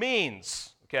means,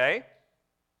 okay?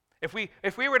 If we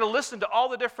were to listen to all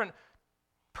the different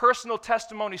personal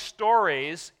testimony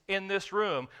stories in this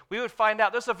room, we would find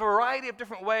out there's a variety of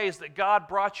different ways that God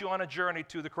brought you on a journey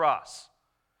to the cross.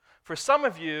 For some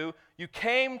of you, you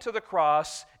came to the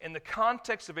cross in the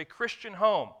context of a Christian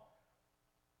home.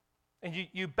 And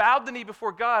you bowed the knee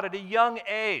before God at a young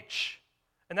age.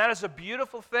 And that is a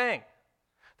beautiful thing.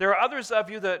 There are others of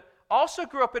you that also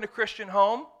grew up in a Christian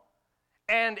home,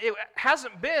 and it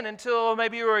hasn't been until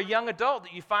maybe you were a young adult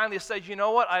that you finally said, you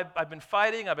know what, I've been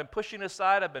fighting, I've been pushing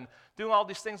aside, I've been doing all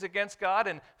these things against God,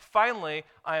 and finally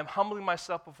I am humbling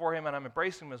myself before Him and I'm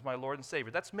embracing Him as my Lord and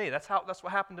Savior. That's me. That's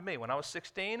what happened to me. When I was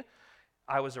 16,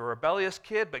 I was a rebellious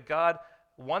kid, but God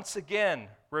once again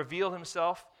revealed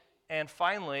Himself, and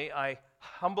finally I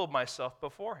humbled myself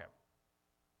before Him.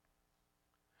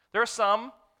 There are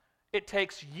some, it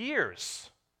takes years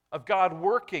of God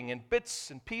working in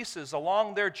bits and pieces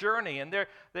along their journey, and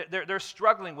they're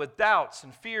struggling with doubts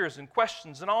and fears and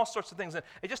questions and all sorts of things, and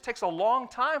it just takes a long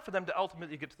time for them to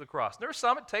ultimately get to the cross. And there are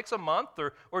some it takes a month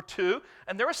or two,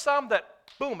 and there are some that,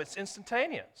 boom, it's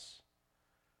instantaneous.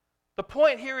 The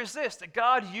point here is this, that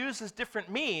God uses different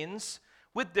means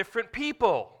with different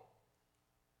people.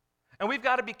 And we've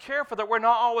got to be careful that we're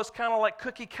not always kind of like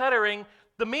cookie-cuttering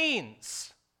the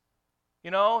means.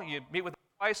 You know, you meet with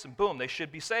twice and boom, they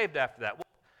should be saved after that. Well,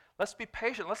 let's be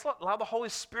patient. Let's allow the Holy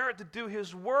Spirit to do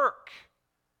His work.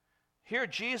 Here,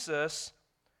 Jesus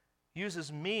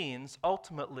uses means,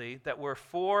 ultimately, that were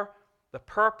for the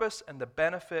purpose and the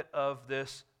benefit of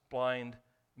this blind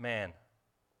man.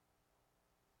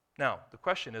 Now, the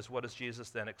question is, what does Jesus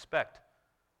then expect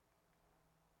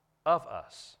of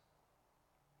us?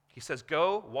 He says,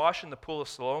 go, wash in the pool of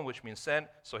Siloam, which means sent.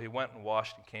 So he went and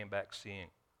washed and came back seeing.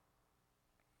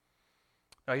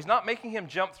 Now, He's not making him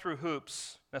jump through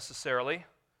hoops, necessarily.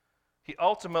 He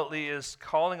ultimately is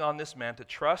calling on this man to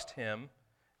trust Him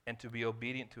and to be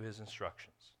obedient to His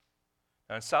instructions.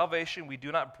 Now, in salvation, we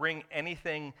do not bring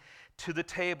anything to the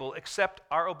table except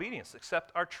our obedience,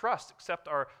 except our trust, except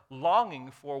our longing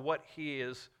for what He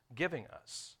is giving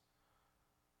us.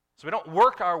 So we don't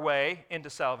work our way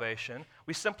into salvation.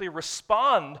 We simply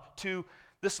respond to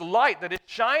this light that is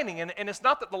shining. And it's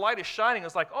not that the light is shining.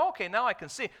 It's like, oh, okay, now I can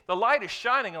see. The light is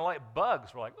shining and the light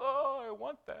bugs. We're like, oh, I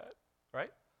want that,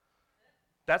 right?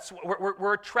 That's what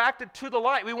we're attracted to the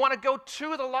light. We want to go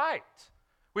to the light.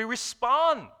 We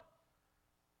respond.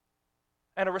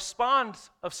 And a response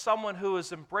of someone who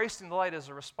is embracing the light is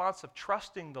a response of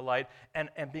trusting the light and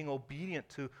being obedient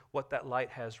to what that light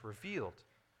has revealed.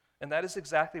 And that is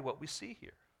exactly what we see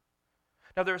here.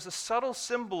 Now, there's a subtle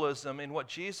symbolism in what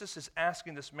Jesus is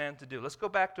asking this man to do. Let's go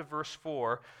back to verse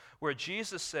 4, where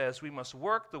Jesus says, we must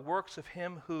work the works of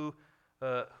Him who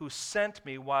sent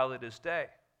me while it is day.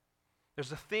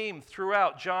 There's a theme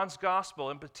throughout John's Gospel,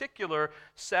 in particular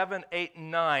 7, 8,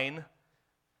 and 9,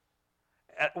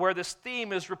 where this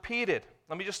theme is repeated.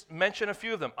 Let me just mention a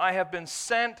few of them. I have been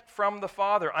sent from the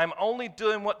Father. I'm only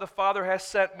doing what the Father has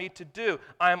sent me to do.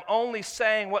 I'm only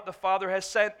saying what the Father has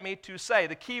sent me to say.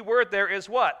 The key word there is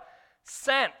what?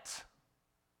 Sent.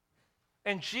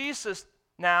 And Jesus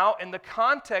now, in the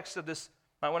context of this,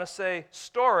 I want to say,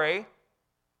 story,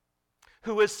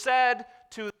 who has said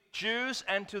to the Jews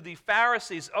and to the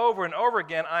Pharisees over and over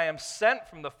again, I am sent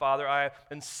from the Father. I have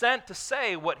been sent to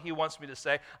say what He wants me to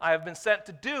say. I have been sent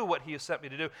to do what He has sent me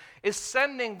to do, is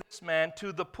sending this man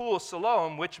to the pool of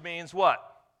Siloam, which means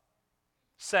what?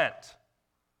 Sent.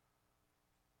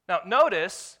 Now,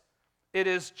 notice, it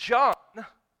is John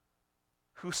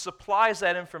who supplies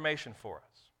that information for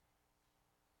us.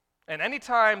 And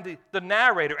anytime the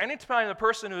narrator, anytime the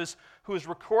person who is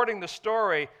recording the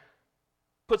story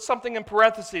puts something in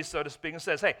parentheses, so to speak, and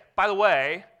says, hey, by the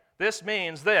way, this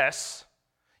means this,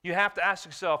 you have to ask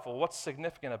yourself, well, what's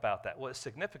significant about that? Well, it's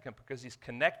significant because he's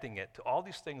connecting it to all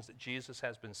these things that Jesus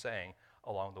has been saying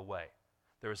along the way.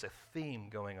 There is a theme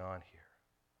going on here.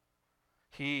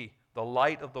 He, the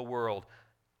light of the world,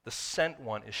 the sent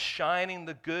one, is shining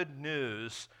the good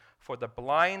news for the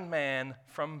blind man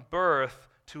from birth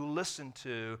to listen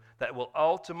to, that will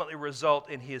ultimately result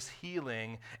in his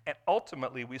healing, and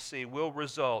ultimately we see will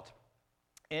result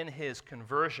in his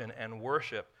conversion and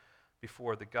worship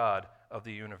before the God of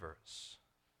the universe.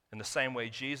 In the same way,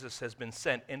 Jesus has been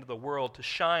sent into the world to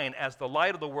shine as the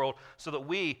light of the world, so that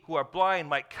we who are blind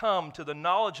might come to the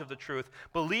knowledge of the truth,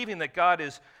 believing that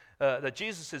that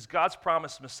Jesus is God's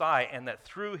promised Messiah, and that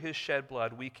through His shed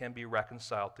blood we can be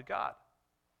reconciled to God.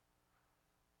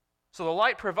 So the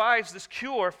light provides this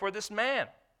cure for this man.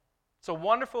 It's a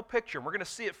wonderful picture. We're going to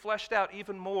see it fleshed out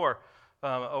even more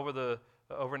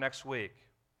over next week.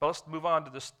 But let's move on to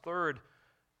this third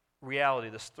reality,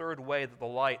 this third way that the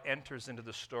light enters into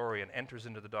the story and enters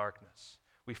into the darkness.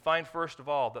 we find, first of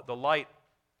all, that the light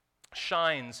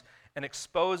shines and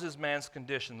exposes man's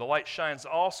condition. The light shines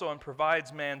also and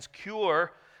provides man's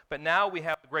cure, but now we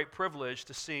have the great privilege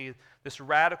to see this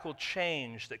radical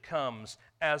change that comes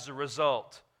as a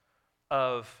result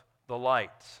of the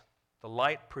light. The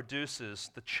light produces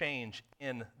the change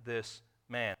in this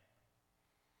man.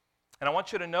 And I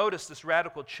want you to notice this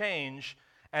radical change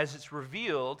as it's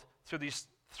revealed through these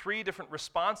three different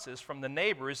responses from the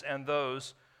neighbors and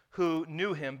those who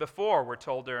knew him before, we're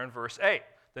told there in verse 8.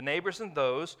 The neighbors and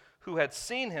those who had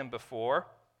seen him before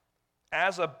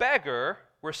as a beggar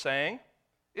were saying,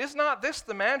 "Is not this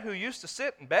the man who used to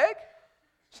sit and beg?"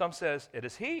 Some says, "It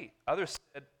is he." Others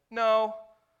said, "No,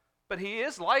 but he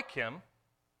is like him."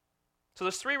 So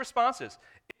there's three responses.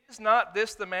 Is not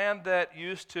this the man that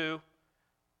used to...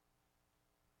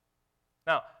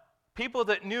 Now, people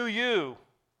that knew you,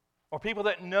 or people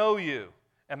that know you,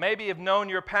 and maybe have known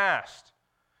your past,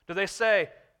 do they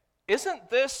say, "Isn't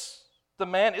this the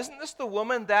man, isn't this the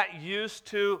woman that used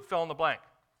to fill in the blank?"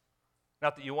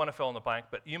 Not that you want to fill in the blank,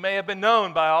 but you may have been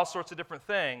known by all sorts of different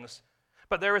things,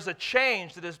 but there is a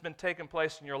change that has been taking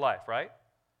place in your life, right?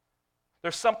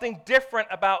 There's something different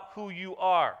about who you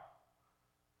are.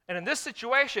 And in this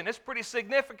situation, it's pretty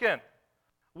significant.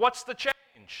 What's the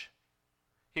change?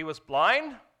 He was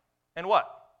blind, and what?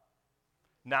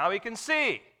 Now he can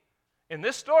see. In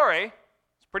this story,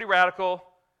 it's pretty radical,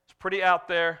 it's pretty out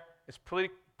there, it's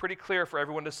pretty clear for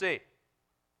everyone to see.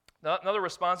 Another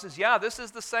response is, yeah, this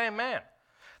is the same man.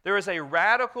 There is a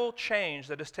radical change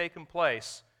that has taken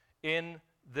place in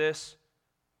this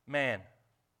man.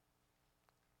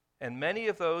 And many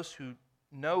of those who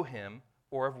know him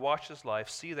or have watched his life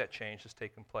see that change has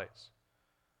taken place.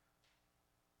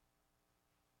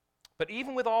 But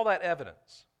even with all that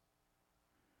evidence,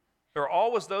 there are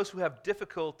always those who have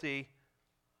difficulty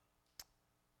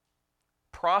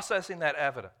processing that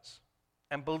evidence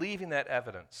and believing that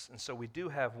evidence. And so we do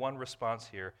have one response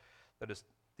here, that is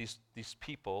these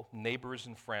people, neighbors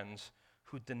and friends,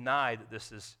 who deny that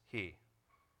this is he.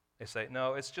 They say,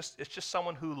 "No, it's just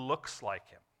someone who looks like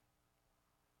him."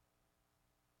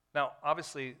 Now,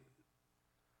 obviously,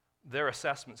 their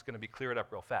assessment is going to be cleared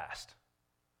up real fast.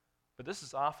 But this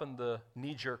is often the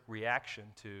knee-jerk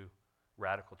reaction to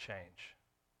radical change.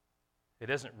 It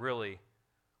isn't really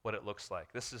what it looks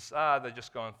like. This is, they're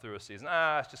just going through a season.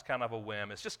 It's just kind of a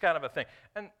whim. It's just kind of a thing.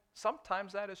 And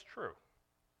sometimes that is true.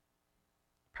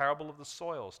 Parable of the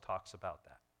Soils talks about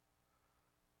that.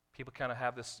 People kind of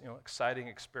have this, exciting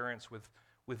experience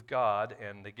with God,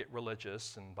 and they get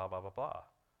religious and blah, blah, blah, blah.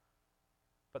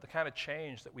 But the kind of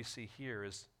change that we see here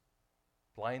is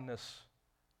blindness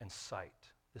and sight.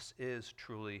 This is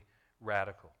truly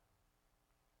radical.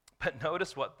 But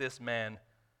notice what this man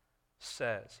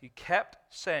says. He kept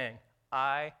saying,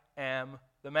 "I am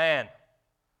the man."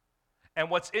 And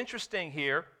what's interesting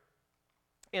here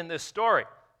in this story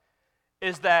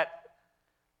is that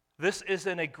this is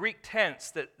in a Greek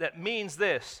tense that means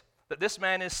this, that this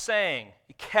man is saying,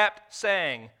 he kept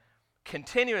saying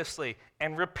continuously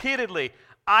and repeatedly,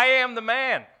 "I am the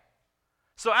man."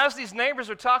 So as these neighbors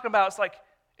are talking about, it's like,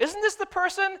 isn't this the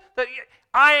person that,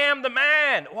 "I am the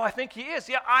man"? Well, I think he is.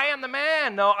 Yeah, "I am the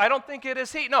man." No, I don't think it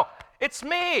is he. No, it's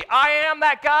me. I am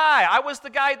that guy. I was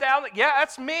the guy down there. Yeah,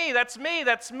 that's me. That's me.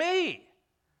 That's me.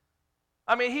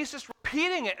 I mean, he's just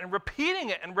repeating it and repeating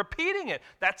it and repeating it.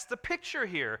 That's the picture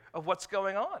here of what's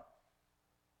going on.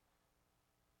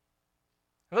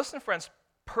 And listen, friends,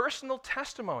 personal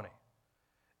testimony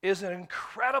is an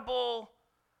incredible,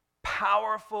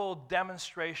 powerful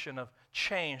demonstration of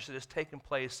change that has taken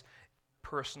place in the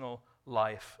personal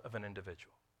life of an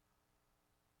individual.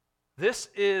 This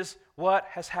is what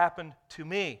has happened to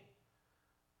me.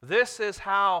 This is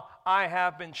how I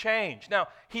have been changed. Now,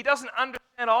 he doesn't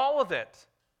understand all of it,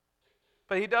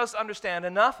 but he does understand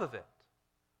enough of it.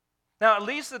 Now, it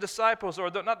leads the disciples, or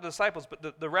not the disciples,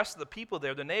 but the rest of the people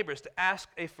there, the neighbors, to ask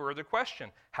a further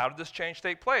question. How did this change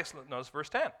take place? Notice verse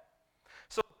 10.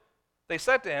 So they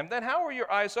said to him, "Then how were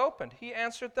your eyes opened?" He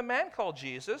answered, "The man called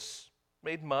Jesus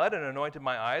made mud and anointed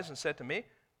my eyes and said to me,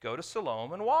 'Go to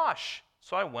Siloam and wash.'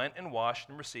 So I went and washed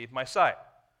and received my sight."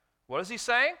 What is he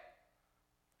saying?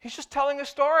 He's just telling a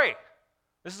story.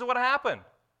 This is what happened.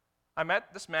 I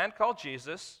met this man called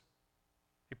Jesus.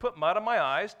 He put mud on my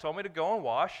eyes, told me to go and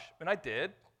wash, and I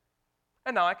did.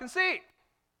 And now I can see.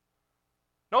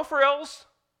 No frills.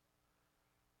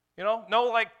 No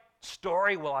like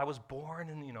story, well, I was born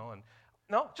and, and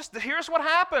no, just here's what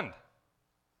happened.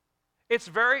 It's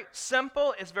very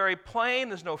simple. It's very plain.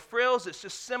 There's no frills. It's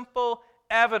just simple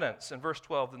evidence. In verse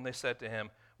 12, then they said to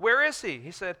him, "Where is he?"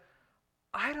 He said,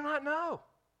 "I do not know."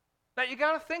 Now, you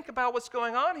got to think about what's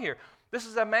going on here. This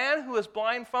is a man who is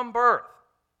blind from birth,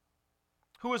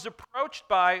 who was approached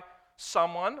by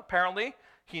someone. Apparently,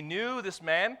 he knew this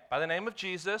man by the name of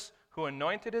Jesus, who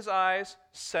anointed his eyes,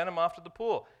 sent him off to the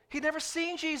pool. He'd never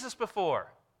seen Jesus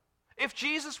before. If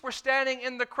Jesus were standing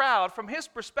in the crowd, from his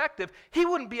perspective, he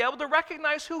wouldn't be able to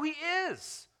recognize who he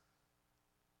is.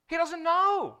 He doesn't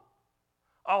know.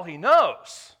 All he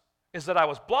knows is that I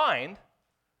was blind,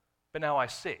 but now I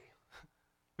see.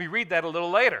 We read that a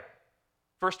little later.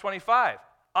 Verse 25,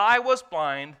 I was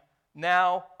blind,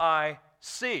 now I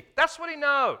see. That's what he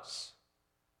knows.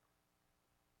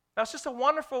 Now, it's just a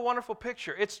wonderful, wonderful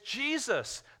picture. It's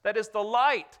Jesus that is the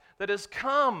light, that has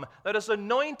come, that is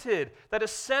anointed, that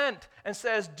is sent, and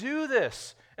says, do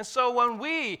this. And so when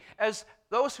we, as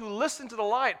those who listen to the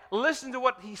light, listen to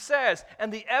what he says,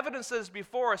 and the evidence is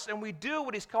before us, and we do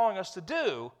what he's calling us to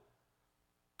do,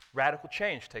 radical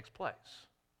change takes place.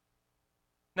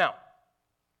 Now,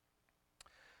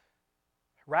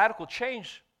 radical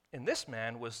change in this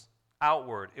man was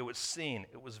outward, it was seen,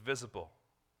 it was visible.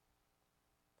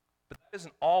 But that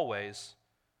isn't always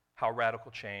how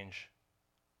radical change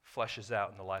fleshes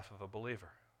out in the life of a believer.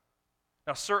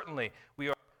 Now, certainly, we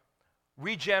are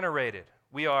regenerated.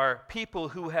 We are people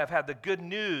who have had the good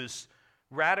news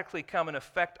radically come and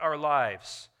affect our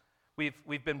lives.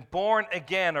 We've been born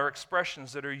again, are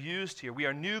expressions that are used here. We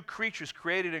are new creatures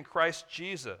created in Christ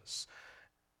Jesus.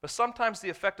 But sometimes the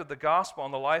effect of the gospel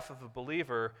on the life of a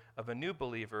believer, of a new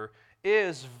believer,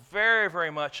 is very,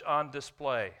 very much on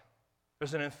display.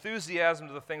 There's an enthusiasm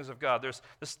to the things of God. There's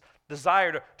this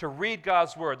desire to read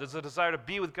God's word. There's a desire to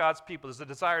be with God's people. There's a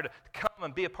desire to come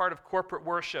and be a part of corporate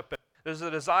worship. There's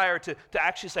a desire to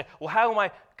actually say, well, how am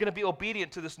I going to be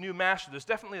obedient to this new master? There's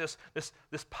definitely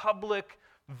this public,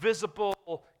 visible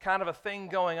kind of a thing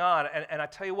going on. And I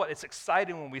tell you what, it's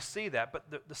exciting when we see that. But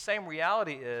the same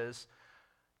reality is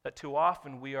that too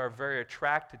often we are very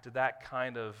attracted to that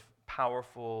kind of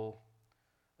powerful,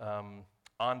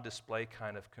 on display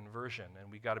kind of conversion.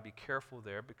 And we got to be careful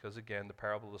there because, again, the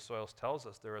parable of the soils tells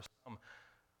us there are some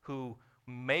who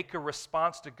make a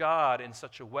response to God in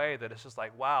such a way that it's just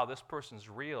like, wow, this person's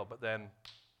real, but then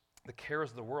the cares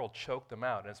of the world choke them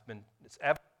out. And it's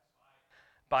evident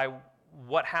by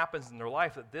what happens in their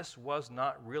life that this was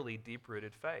not really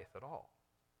deep-rooted faith at all.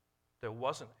 There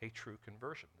wasn't a true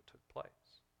conversion that took place.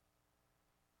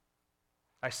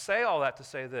 I say all that to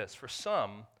say this. For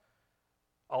some,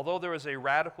 although there is a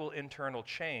radical internal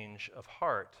change of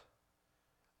heart,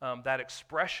 that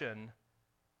expression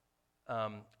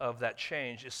of that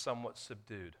change is somewhat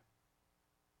subdued.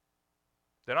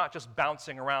 They're not just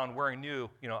bouncing around wearing new,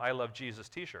 I love Jesus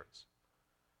t-shirts.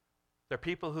 They're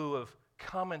people who have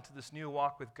come into this new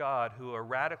walk with God who are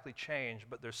radically changed,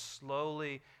 but they're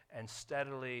slowly and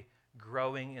steadily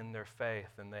growing in their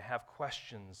faith, and they have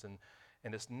questions, and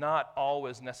it's not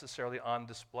always necessarily on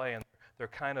display, and they're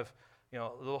kind of a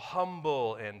little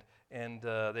humble, and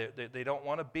they don't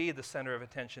want to be the center of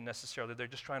attention necessarily. They're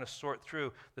just trying to sort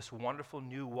through this wonderful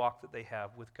new walk that they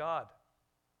have with God.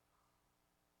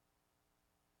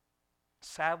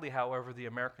 Sadly, however, the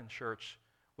American church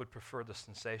would prefer the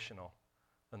sensational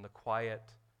than the quiet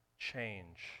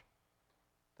change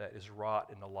that is wrought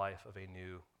in the life of a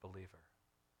new believer.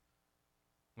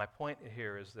 My point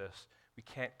here is this: we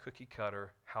can't cookie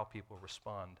cutter how people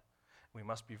respond. We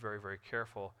must be very, very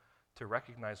careful to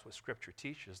recognize what Scripture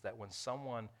teaches, that when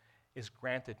someone is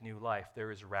granted new life,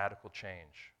 there is radical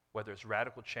change. Whether it's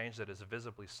radical change that is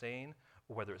visibly seen,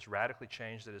 or whether it's radical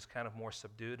change that is kind of more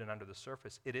subdued and under the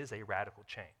surface, it is a radical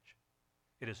change.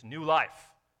 It is new life.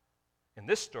 In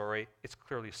this story, it's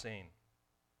clearly seen.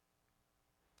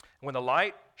 When the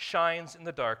light shines in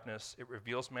the darkness, it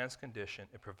reveals man's condition,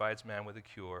 it provides man with a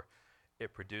cure,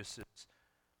 it produces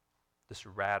this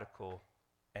radical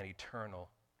and eternal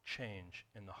change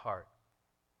in the heart.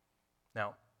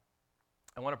 Now,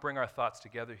 I want to bring our thoughts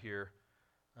together here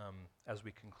as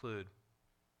we conclude.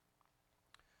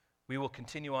 We will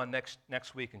continue on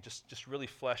next week and just really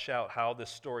flesh out how this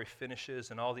story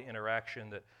finishes and all the interaction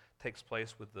that takes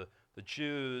place with the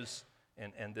Jews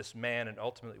and this man and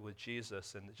ultimately with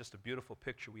Jesus, and just a beautiful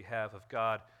picture we have of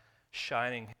God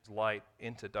shining his light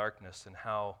into darkness and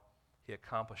how he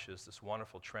accomplishes this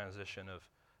wonderful transition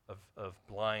of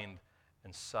blind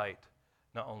and sight,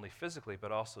 not only physically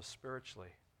but also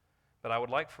spiritually. But I would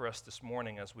like for us this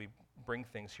morning, as we bring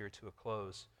things here to a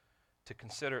close, to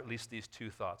consider at least these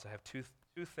two thoughts. I have two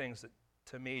things that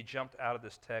to me jumped out of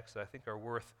this text that I think are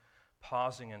worth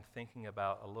pausing and thinking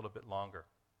about a little bit longer.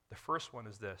 The first one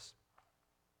is this: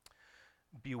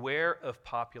 beware of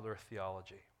popular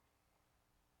theology.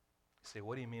 You say,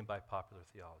 what do you mean by popular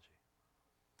theology?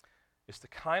 It's the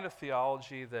kind of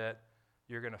theology that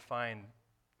you're going to find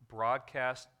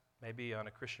broadcast maybe on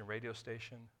a Christian radio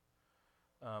station,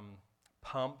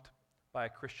 pumped by a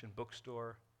Christian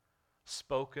bookstore,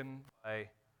 spoken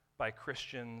by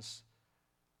Christians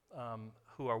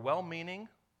who are well-meaning,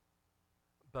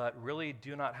 but really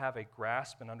do not have a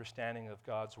grasp and understanding of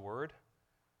God's word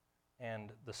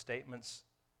and the statements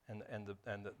and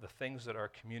the things that are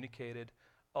communicated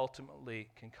ultimately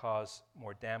can cause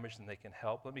more damage than they can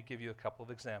help. Let me give you a couple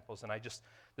of examples. And I just,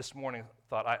 this morning,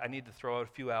 thought I need to throw a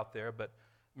few out there, but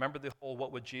remember the whole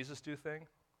what would Jesus do thing?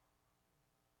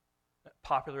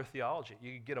 Popular theology.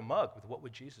 You could get a mug with what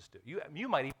would Jesus do. You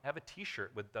might even have a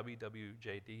T-shirt with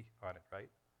WWJD on it, right?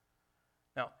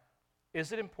 Now,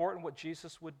 is it important what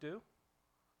Jesus would do?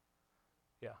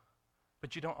 Yeah.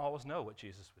 But you don't always know what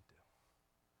Jesus would do.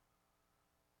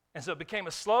 And so it became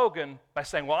a slogan by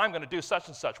saying, well, I'm going to do such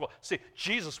and such. Well, see,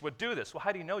 Jesus would do this. Well,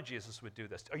 how do you know Jesus would do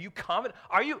this? Are you confident?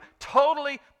 Are you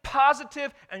totally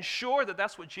positive and sure that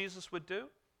that's what Jesus would do?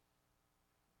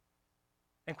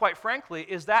 And quite frankly,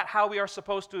 is that how we are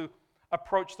supposed to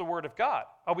approach the Word of God?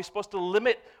 Are we supposed to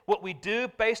limit what we do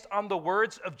based on the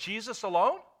words of Jesus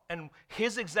alone and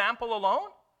His example alone?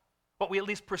 What we at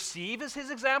least perceive as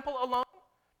His example alone?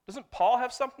 Doesn't Paul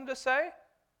have something to say?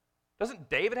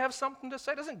 Doesn't David have something to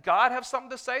say? Doesn't God have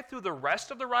something to say through the rest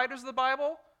of the writers of the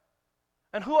Bible?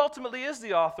 And who ultimately is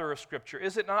the author of Scripture?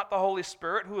 Is it not the Holy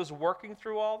Spirit who is working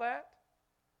through all that?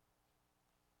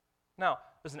 Now,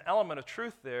 there's an element of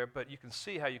truth there, but you can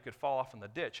see how you could fall off in the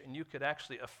ditch, and you could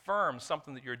actually affirm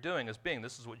something that you're doing as being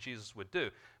this is what Jesus would do,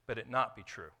 but it not be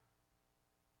true.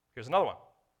 Here's another one.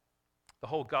 The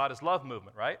whole God is love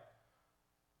movement, right?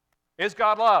 Is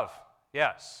God love?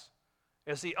 Yes.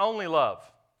 Is He only love?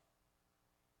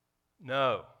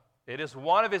 No. It is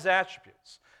one of His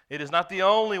attributes. It is not the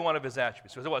only one of His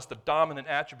attributes. So what's the dominant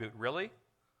attribute? Really?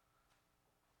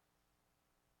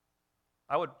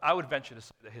 I would venture to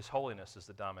say that His holiness is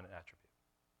the dominant attribute.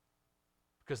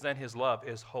 Because then His love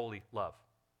is holy love.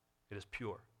 It is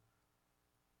pure.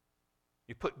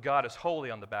 You put God as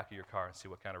holy on the back of your car and see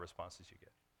what kind of responses you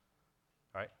get.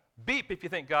 All right? Beep if you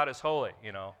think God is holy,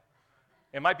 you know.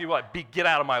 It might be what? Beep, get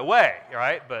out of my way,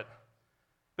 right? But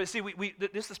see,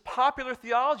 there's this popular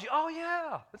theology. Oh,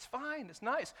 yeah, that's fine. It's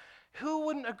nice. Who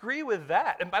wouldn't agree with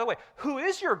that? And by the way, who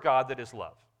is your God that is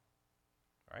love?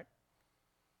 All right?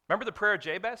 Remember the prayer of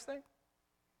Jabez thing?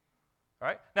 All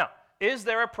right? Now, is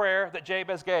there a prayer that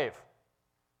Jabez gave?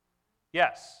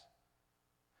 Yes.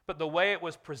 But the way it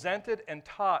was presented and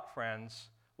taught, friends,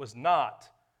 was not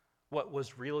what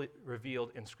was really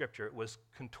revealed in Scripture. It was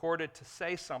contorted to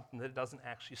say something that it doesn't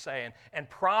actually say and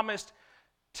promised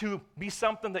to be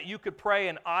something that you could pray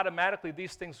and automatically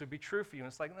these things would be true for you. And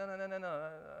it's like, no.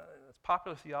 It's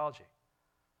popular theology.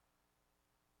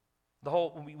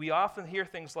 We often hear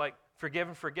things like, forgive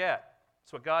and forget.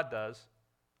 That's what God does.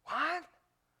 What?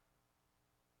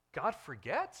 God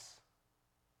forgets?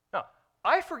 No,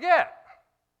 I forget.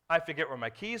 I forget where my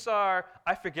keys are.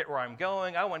 I forget where I'm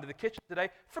going. I went to the kitchen today,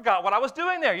 forgot what I was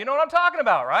doing there. You know what I'm talking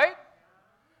about, right?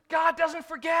 God doesn't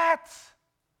forget.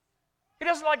 He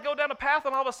doesn't like go down a path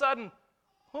and all of a sudden,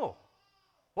 oh,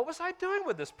 what was I doing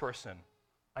with this person?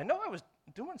 I know I was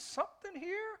doing something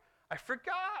here. I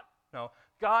forgot. No,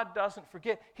 God doesn't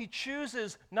forget. He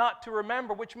chooses not to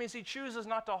remember, which means He chooses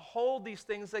not to hold these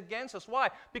things against us. Why?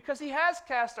 Because He has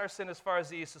cast our sin as far as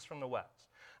the east is from the west.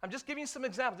 I'm just giving you some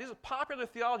examples. These are popular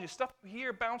theology, stuff you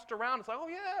hear bounced around. It's like, oh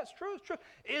yeah, it's true, it's true.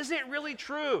 Is it really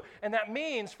true? And that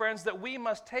means, friends, that we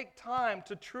must take time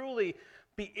to truly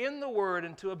be in the Word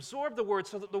and to absorb the Word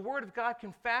so that the Word of God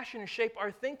can fashion and shape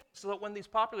our thinking so that when these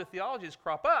popular theologies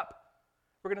crop up,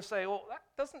 we're going to say, well, that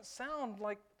doesn't sound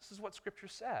like this is what Scripture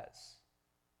says.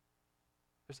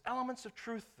 There's elements of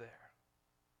truth there.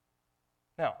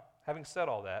 Now, having said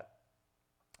all that,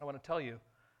 I want to tell you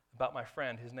about my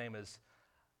friend. His name is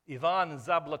Ivan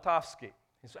Zablatovsky.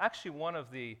 He's actually one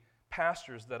of the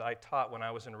pastors that I taught when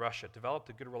I was in Russia. Developed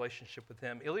a good relationship with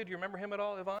him. Ilya, do you remember him at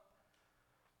all, Ivan?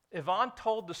 Ivan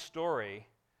told the story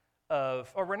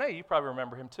of, Renee, you probably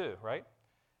remember him too, right?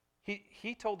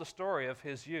 He told the story of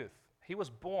his youth. He was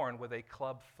born with a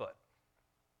club foot.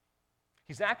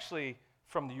 He's actually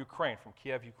from the Ukraine, from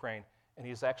Kiev, Ukraine, and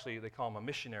he's actually, they call him a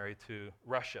missionary to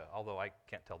Russia, although I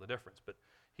can't tell the difference, but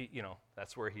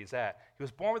that's where he's at. He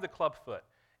was born with a club foot,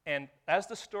 and as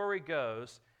the story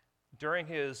goes, during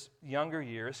his younger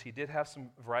years, he did have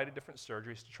some variety of different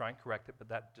surgeries to try and correct it, but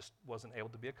that just wasn't able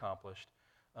to be accomplished.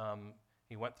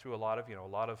 He went through a lot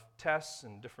of tests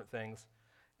and different things,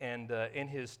 and in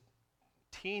his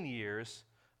teen years,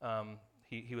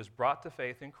 he was brought to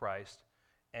faith in Christ,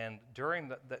 and during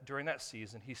that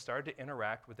season, he started to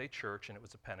interact with a church, and it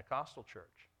was a Pentecostal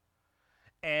church.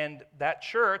 And that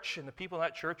church and the people in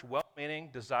that church, well-meaning,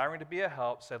 desiring to be a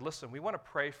help, said, listen, we want to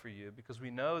pray for you because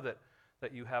we know that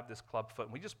you have this club foot,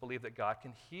 and we just believe that God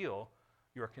can heal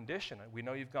your condition. And we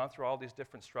know you've gone through all these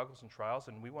different struggles and trials,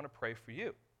 and we want to pray for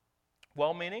you.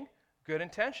 Well-meaning, good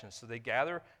intentions. So they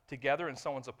gather together in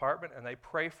someone's apartment, and they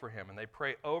pray for him, and they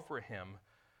pray over him,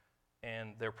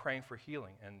 and they're praying for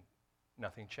healing, and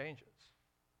nothing changes.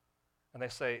 And they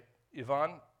say,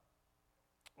 Yvonne,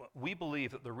 we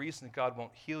believe that the reason God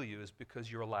won't heal you is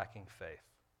because you're lacking faith.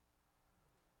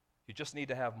 You just need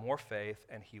to have more faith,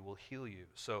 and he will heal you.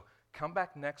 So come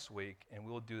back next week, and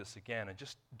we'll do this again, and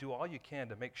just do all you can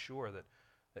to make sure that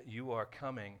you are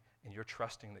coming and you're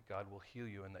trusting that God will heal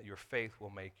you and that your faith will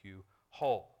make you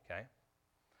whole, okay?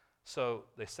 So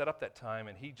they set up that time,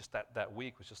 and he just that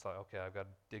week was just like, okay, I've got to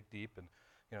dig deep and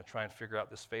try and figure out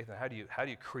this faith. And how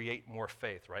do you create more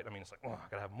faith, right? I mean, it's like, oh, I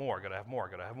got to have more,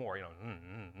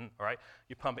 all right?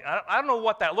 You're pumping. I don't know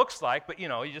what that looks like, but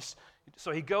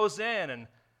so he goes in, and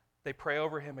they pray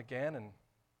over him again, and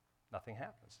nothing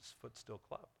happens. His foot's still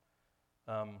clubbed.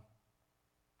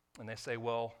 And they say,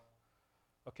 well,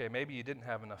 okay, maybe you didn't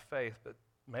have enough faith, but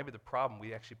maybe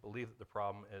we actually believe that the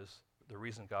problem is the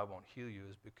reason God won't heal you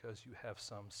is because you have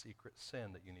some secret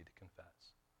sin that you need to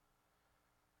confess.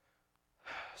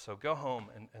 So go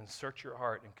home and search your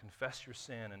heart and confess your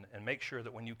sin and make sure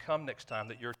that when you come next time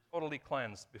that you're totally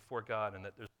cleansed before God and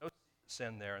that there's no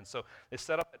sin there. And so they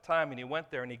set up that time, and he went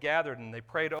there and he gathered and they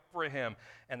prayed over him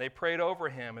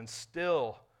and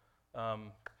still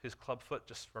his club foot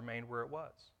just remained where it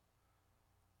was.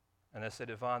 And they said,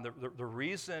 Yvonne, the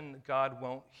reason God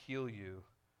won't heal you,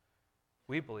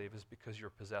 we believe, is because you're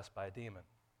possessed by a demon.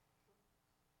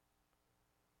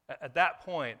 At that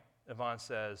point, Yvonne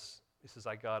says,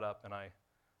 I got up and I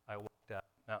walked out.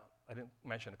 Now, I didn't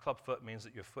mention a club foot means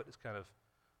that your foot is kind of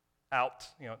out,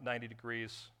 90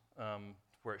 degrees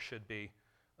where it should be,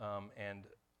 and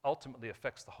ultimately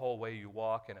affects the whole way you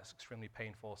walk, and it's extremely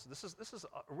painful. So this is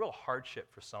a real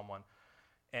hardship for someone,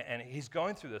 and he's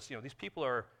going through this. These people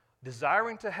are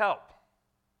desiring to help,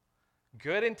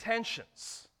 good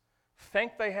intentions,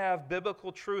 think they have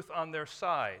biblical truth on their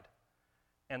side,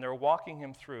 and they're walking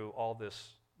him through all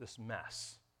this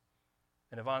mess.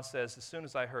 And Yvonne says, as soon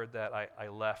as I heard that, I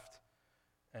left.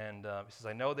 And he says,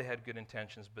 I know they had good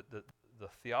intentions, but the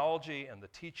theology and the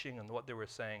teaching and what they were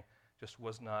saying just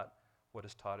was not what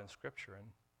is taught in Scripture. And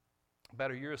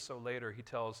about a year or so later, he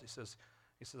says,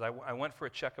 I went for a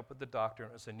checkup with the doctor,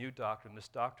 and it was a new doctor, and this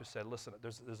doctor said, listen,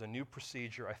 there's a new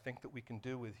procedure I think that we can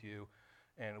do with you,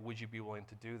 and would you be willing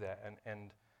to do that?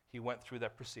 And he went through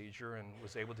that procedure and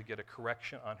was able to get a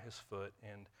correction on his foot,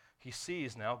 and he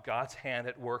sees now God's hand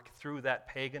at work through that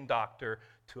pagan doctor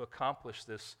to accomplish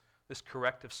this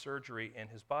corrective surgery in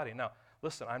his body. Now,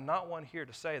 listen, I'm not one here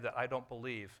to say that I don't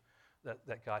believe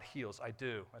that God heals. I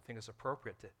do. I think it's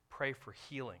appropriate to pray for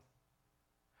healing.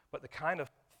 But the kind of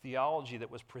theology that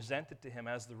was presented to him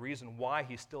as the reason why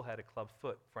he still had a club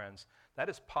foot, friends, that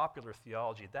is popular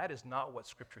theology. That is not what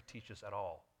Scripture teaches at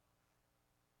all.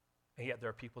 And yet there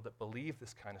are people that believe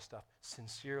this kind of stuff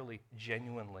sincerely,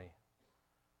 genuinely.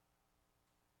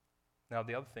 Now,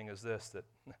 the other thing is this, that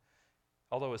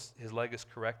although his leg is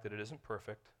corrected, it isn't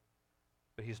perfect,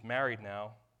 but he's married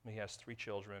now, he has 3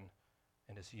 children,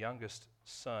 and his youngest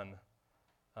son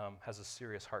has a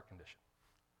serious heart condition.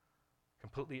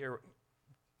 Completely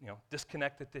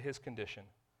disconnected to his condition.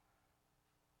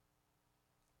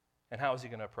 And how is he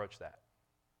going to approach that?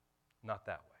 Not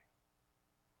that way.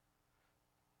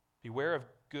 Beware of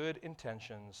good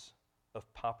intentions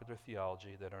of popular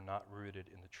theology that are not rooted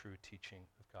in the true teaching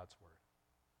of God's Word.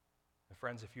 And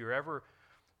friends, if you ever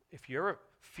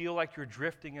feel like you're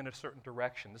drifting in a certain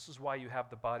direction, this is why you have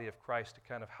the body of Christ to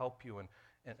kind of help you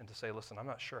and to say, listen, I'm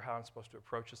not sure how I'm supposed to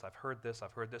approach this. I've heard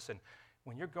this. And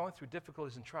when you're going through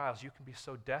difficulties and trials, you can be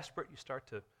so desperate, you start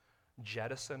to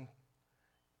jettison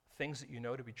things that you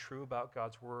know to be true about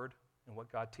God's Word and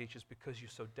what God teaches because you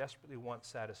so desperately want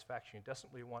satisfaction. You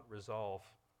desperately want resolve.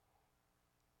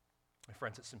 My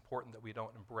friends, it's important that we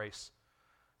don't embrace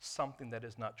something that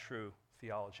is not true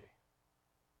theology.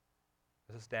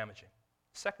 This is damaging.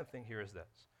 Second thing here is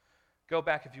this. Go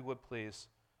back, if you would, please,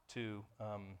 to, I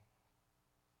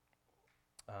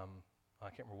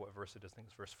can't remember what verse it is. I think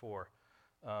it's verse 4.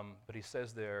 But he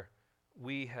says there,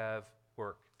 we have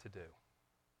work to do.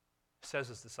 He says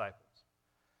his disciples.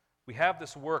 We have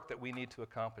this work that we need to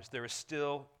accomplish. There is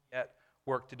still yet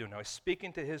work to do. Now he's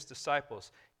speaking to his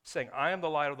disciples, saying, I am the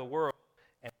light of the world,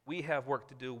 and we have work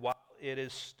to do while it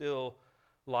is still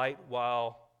light,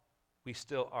 while we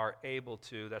still are able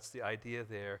to. That's the idea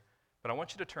there. But I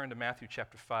want you to turn to Matthew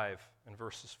chapter 5 and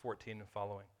verses 14 and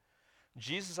following.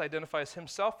 Jesus identifies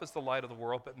himself as the light of the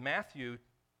world, but Matthew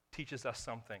teaches us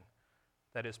something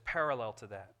that is parallel to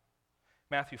that.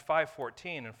 Matthew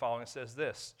 5:14 and following says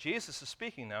this. Jesus is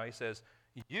speaking now. He says,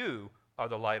 "You are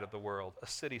the light of the world. A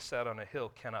city set on a hill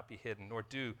cannot be hidden, nor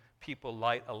do people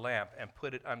light a lamp and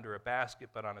put it under a basket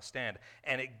but on a stand.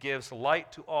 And it gives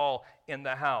light to all in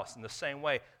the house. In the same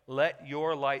way, let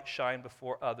your light shine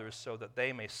before others so that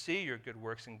they may see your good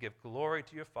works and give glory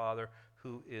to your Father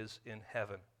who is in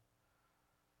heaven."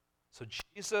 So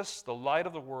Jesus, the light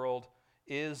of the world,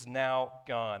 is now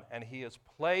gone, and he has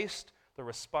placed the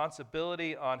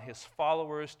responsibility on his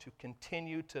followers to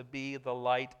continue to be the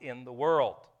light in the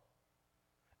world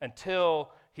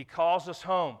until he calls us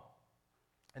home,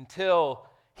 until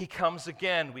he comes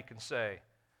again, we can say.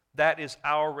 That is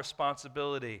our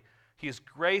responsibility. He has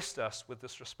graced us with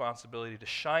this responsibility to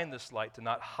shine this light, to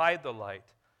not hide the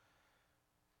light.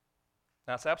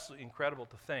 Now, it's absolutely incredible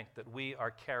to think that we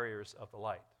are carriers of the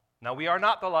light. Now, we are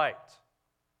not the light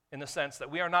in the sense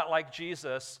that we are not like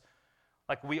Jesus,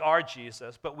 like we are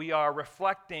Jesus, but we are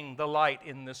reflecting the light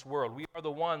in this world. We are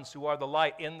the ones who are the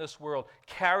light in this world,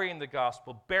 carrying the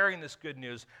gospel, bearing this good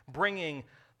news, bringing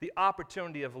the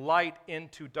opportunity of light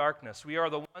into darkness. We are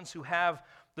the ones who have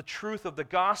the truth of the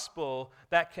gospel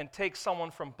that can take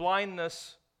someone from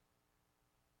blindness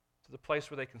to the place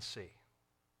where they can see.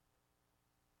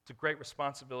 It's a great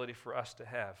responsibility for us to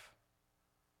have.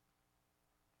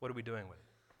 What are we doing with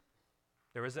it?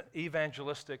 There is an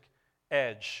evangelistic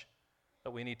edge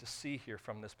that we need to see here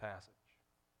from this passage.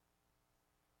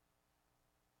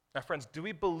 Now, friends, do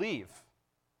we believe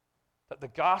that the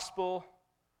gospel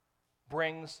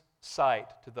brings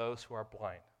sight to those who are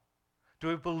blind? Do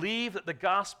we believe that the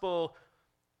gospel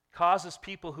causes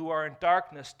people who are in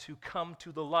darkness to come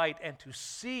to the light and to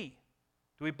see?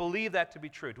 Do we believe that to be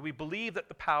true? Do we believe that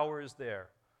the power is there?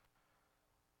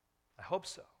 I hope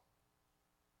so.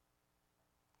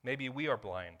 Maybe we are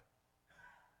blind.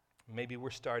 Maybe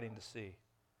we're starting to see.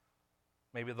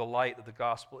 Maybe the light of the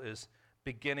gospel is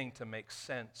beginning to make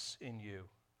sense in you.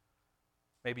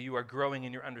 Maybe you are growing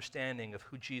in your understanding of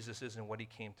who Jesus is and what he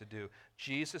came to do.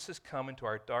 Jesus has come into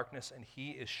our darkness and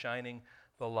he is shining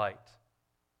the light.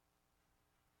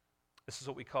 This is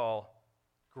what we call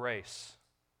grace.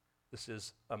 This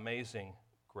is amazing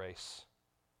grace.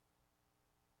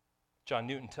 John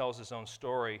Newton tells his own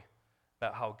story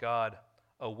about how God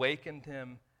awakened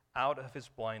him out of his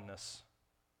blindness,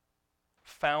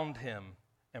 found him,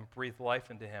 and breathed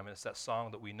life into him. And it's that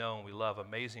song that we know and we love,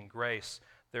 Amazing Grace.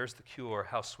 There's the cure,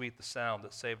 how sweet the sound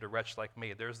that saved a wretch like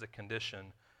me. There's the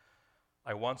condition.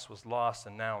 I once was lost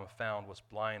and now am found, was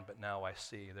blind but now I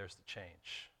see. There's the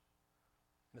change.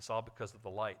 And it's all because of the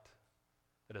light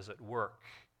that is at work,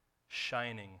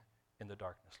 shining in the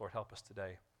darkness. Lord, help us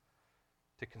today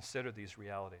to consider these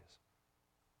realities,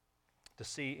 to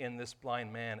see in this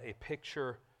blind man a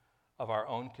picture of our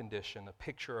own condition, a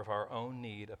picture of our own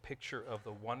need, a picture of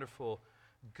the wonderful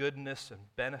goodness and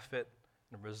benefit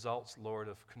and results, Lord,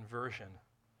 of conversion.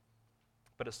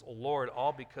 But it's, Lord,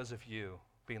 all because of you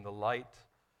being the light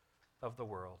of the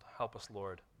world. Help us,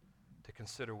 Lord, to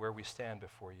consider where we stand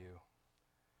before you.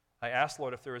 I ask,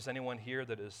 Lord, if there is anyone here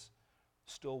that is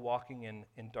still walking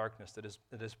in darkness, that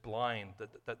is blind,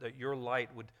 that your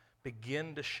light would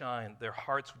begin to shine, their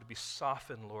hearts would be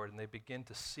softened, Lord, and they begin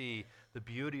to see the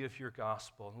beauty of your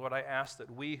gospel. And Lord, I ask that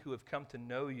we who have come to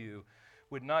know you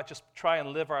would not just try and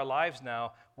live our lives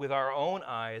now with our own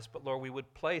eyes, but Lord, we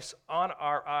would place on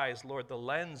our eyes, Lord, the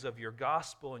lens of your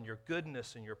gospel and your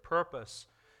goodness and your purpose,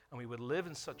 and we would live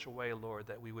in such a way, Lord,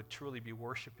 that we would truly be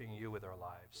worshiping you with our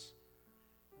lives.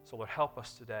 So Lord, help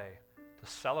us today to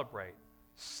celebrate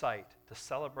sight, to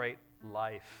celebrate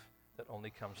life that only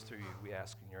comes through you, we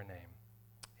ask in your name.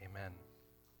 Amen.